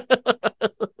that on me.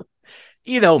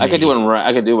 Me. I could do one right.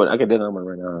 I could do that one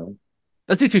right now.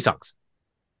 Let's do 2 songs.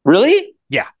 Really?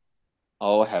 Yeah.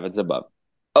 Oh, heavens above.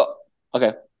 Oh,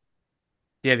 okay.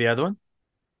 Do you have the other one?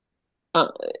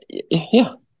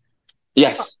 Yeah.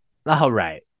 Yes. All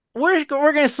right. We're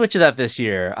gonna switch it up this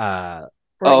year.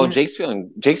 Jake's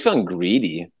feeling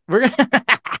greedy. We're gonna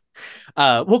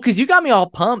well, because you got me all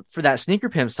pumped for that Sneaker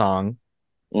Pimp song.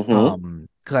 Mm-hmm.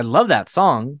 Because I love that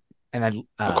song, and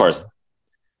Of course.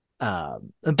 But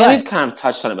And we've kind of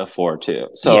touched on it before too.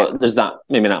 So there's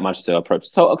maybe not much to approach.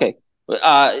 So okay.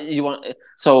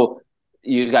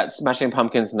 You got Smashing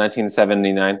Pumpkins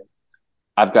 1979.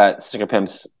 I've got Sneaker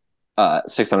Pimps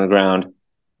 6 Underground.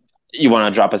 You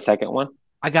want to drop a second one?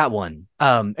 I got one.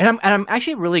 And I'm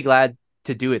actually really glad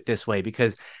to do it this way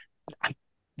because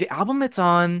the album it's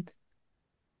on,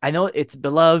 I know it's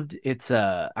beloved.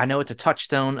 I know it's a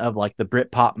touchstone of like the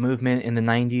Britpop movement in the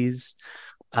 90s.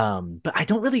 But I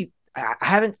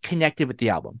haven't connected with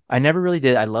the album. I never really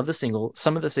did. I love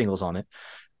some of the singles on it.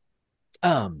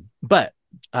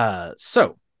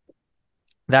 So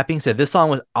that being said, this song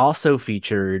was also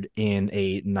featured in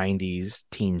a 90s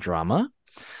teen drama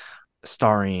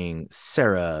starring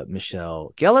Sarah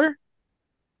Michelle Gellar,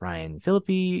 Ryan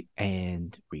Phillippe,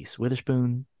 and Reese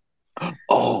Witherspoon.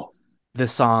 Oh,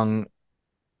 This song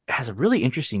has a really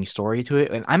interesting story to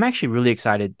it, and I'm actually really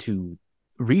excited to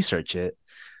research it.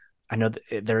 I know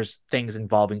that there's things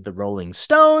involving the Rolling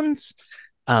Stones.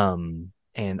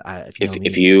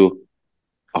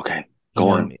 Okay, go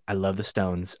on. I love the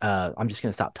Stones. I'm just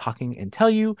gonna stop talking and tell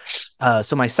you.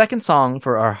 So my second song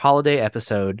for our holiday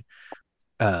episode,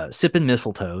 Sippin'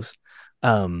 Mistletoes,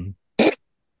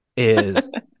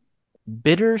 is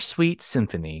Bittersweet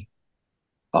Symphony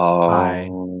by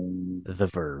The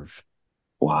Verve.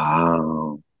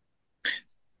 Wow.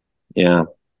 Yeah.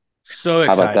 So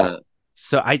How about excited. that?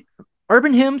 So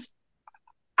urban hymns,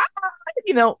 I,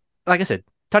 you know, like I said,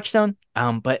 Touchstone.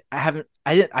 But I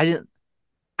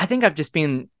think I've just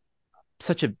been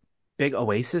such a big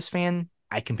Oasis fan.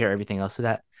 I compare everything else to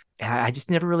that. I just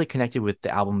never really connected with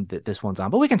the album that this one's on,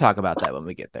 but we can talk about that when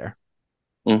we get there.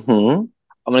 I'm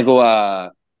gonna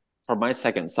go for my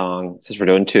second song, since we're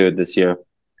doing two this year.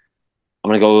 I'm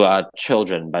gonna go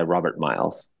Children by Robert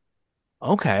Miles.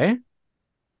 Okay.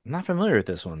 I'm not familiar with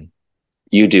this one.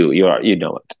 You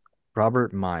know it.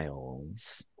 Robert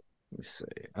Miles. Let me see.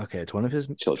 Okay, it's one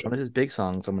Children. of his big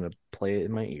songs. I'm gonna play it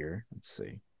in my ear. Let's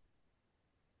see.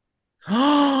 You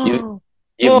Oh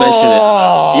you've mentioned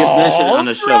it you've mentioned it on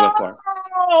the show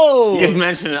before. You've no!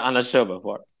 mentioned it on the show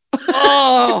before.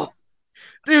 Oh,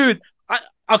 dude.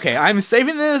 Okay, I'm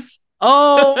saving this.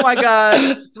 Oh my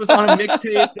god, this was on a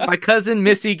mixtape that my cousin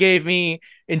Missy gave me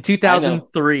in I know.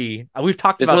 2003. We've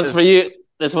talked This about one's for this. you.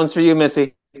 This one's for you,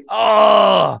 Missy.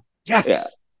 Oh, Yeah.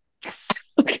 yes, yes.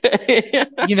 Okay.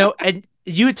 And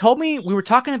you had told me we were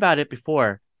talking about it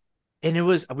before, and we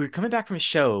were coming back from a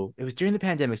show. It was during the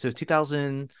pandemic, so it was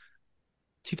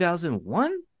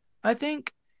 2001, I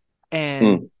think. Hmm.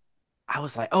 And I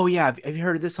was like, "Oh yeah, have you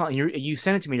heard of this song?" And you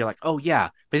sent it to me. You're like, "Oh yeah,"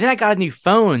 but then I got a new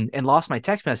phone and lost my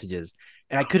text messages,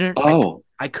 and Oh.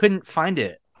 I couldn't find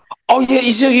it. Oh yeah,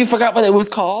 you forgot what it was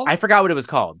called? I forgot what it was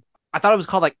called. I thought it was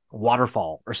called like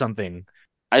Waterfall or something.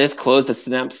 I just closed the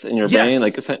snaps in your brain.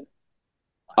 Yes,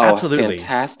 Oh, absolutely.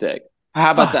 fantastic.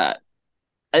 How about Ah,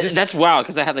 that? this That's wow,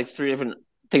 because I had like three different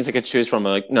things I could choose from.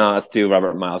 I'm like, no, let's do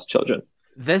Robert Miles' Children.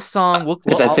 this song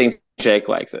Because I think Jake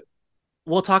likes it.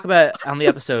 we'll talk about it on the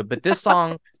episode, but this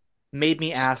song made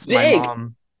me ask my Jake!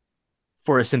 mom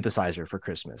for a synthesizer for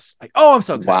Christmas. Like, oh, I'm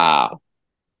so excited. Wow.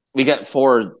 We got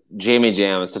four Jamie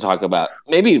Jams to talk about.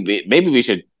 Maybe we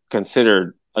should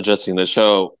consider adjusting the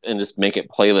show and just make it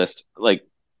playlist like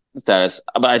status.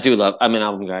 But I'm an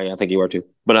album guy. I think you are too.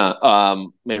 But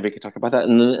maybe we could talk about that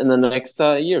in the next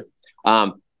year.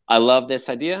 I love this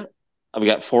idea. We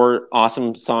got four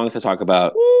awesome songs to talk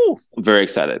about. Woo! I'm very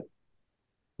excited.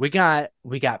 We got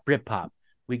Britpop,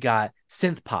 we got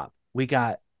synth pop, we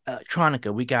got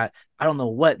electronica, we got I don't know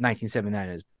what 1979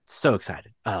 is. So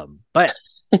excited. Um, but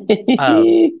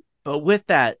with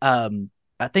that,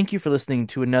 thank you for listening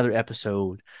to another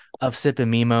episode of Sippin'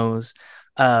 Mimos.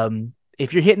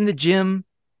 If you're hitting the gym,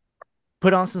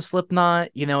 put on some Slipknot.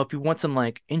 If you want some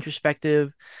like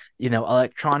introspective,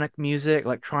 electronic music,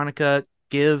 electronica,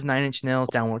 give Nine Inch Nails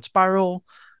Downward Spiral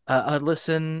a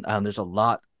listen. There's a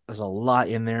lot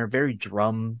in there. Very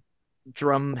drum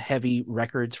heavy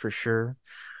records for sure.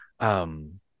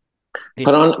 Um,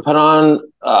 Put on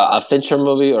a Fincher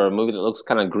movie or a movie that looks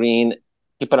kind of green.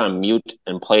 Keep it on mute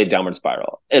and play Downward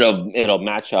Spiral. It'll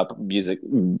match up music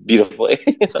beautifully.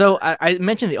 so I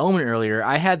mentioned the Omen earlier.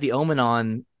 I had the Omen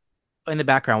on in the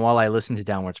background while I listened to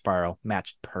Downward Spiral.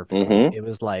 Matched perfectly. Mm-hmm. It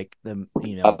was like the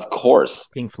Of course.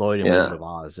 Pink Floyd and Yeah. Wizard of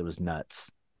Oz. It was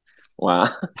nuts.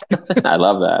 Wow. I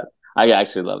love that. I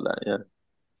actually love that. Yeah.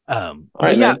 All But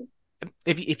right, yeah, man.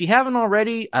 if you haven't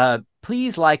already,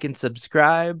 please like and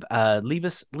subscribe. Leave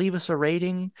us a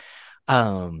rating.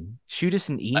 Shoot us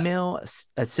an email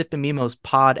at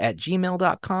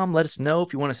sippandmimospod@gmail.com. Let us know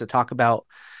if you want us to talk about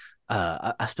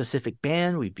a specific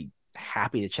band. We'd be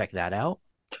happy to check that out.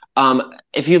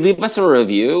 If you leave us a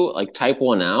review, like type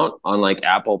one out on like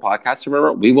Apple Podcasts,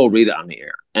 remember, we will read it on the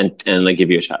air and like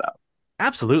give you a shout out.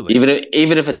 Absolutely.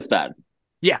 Even if it's bad.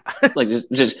 Yeah. Like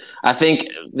just I think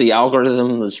the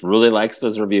algorithm just really likes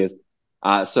those reviews.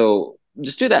 So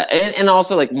just do that. And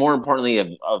also like more importantly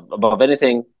above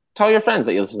anything, tell your friends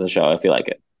that you listen to the show if you like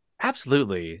it.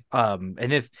 Absolutely.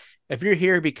 And if you're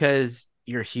here because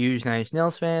you're a huge Nine Inch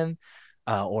Nails fan,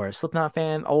 or a Slipknot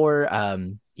fan, or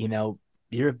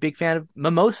you're a big fan of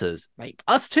mimosas, like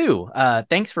us too.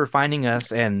 Thanks for finding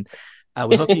us, and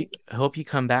we hope you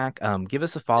come back. Give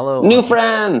us a follow. New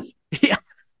friends. Yeah,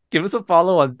 give us a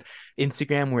follow on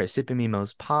Instagram. We're at Sippin'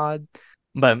 Mimos Pod.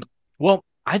 But well,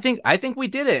 I think we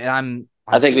did it. And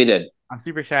I think we did. I'm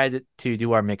super excited to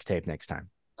do our mixtape next time.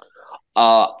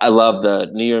 I love the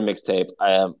New Year mixtape.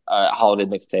 I am holiday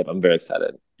mixtape. I'm very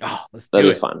excited. Oh, let's do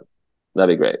That'd it. be fun.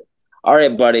 That'd be great. All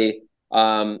right, buddy.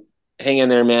 Hang in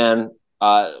there, man.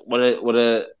 What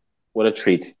a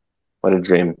treat. What a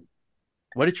dream.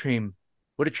 What a dream.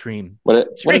 What a dream. What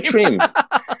a dream.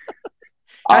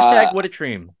 Hashtag what a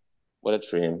dream. What a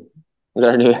dream. Is that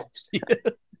our new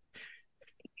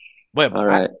Well, all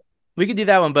right. We could do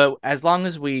that one, but as long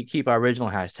as we keep our original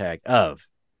hashtag of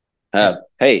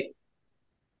Hey.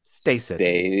 stay sipping.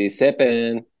 Stay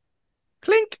sipping.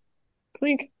 Clink.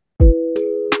 Clink.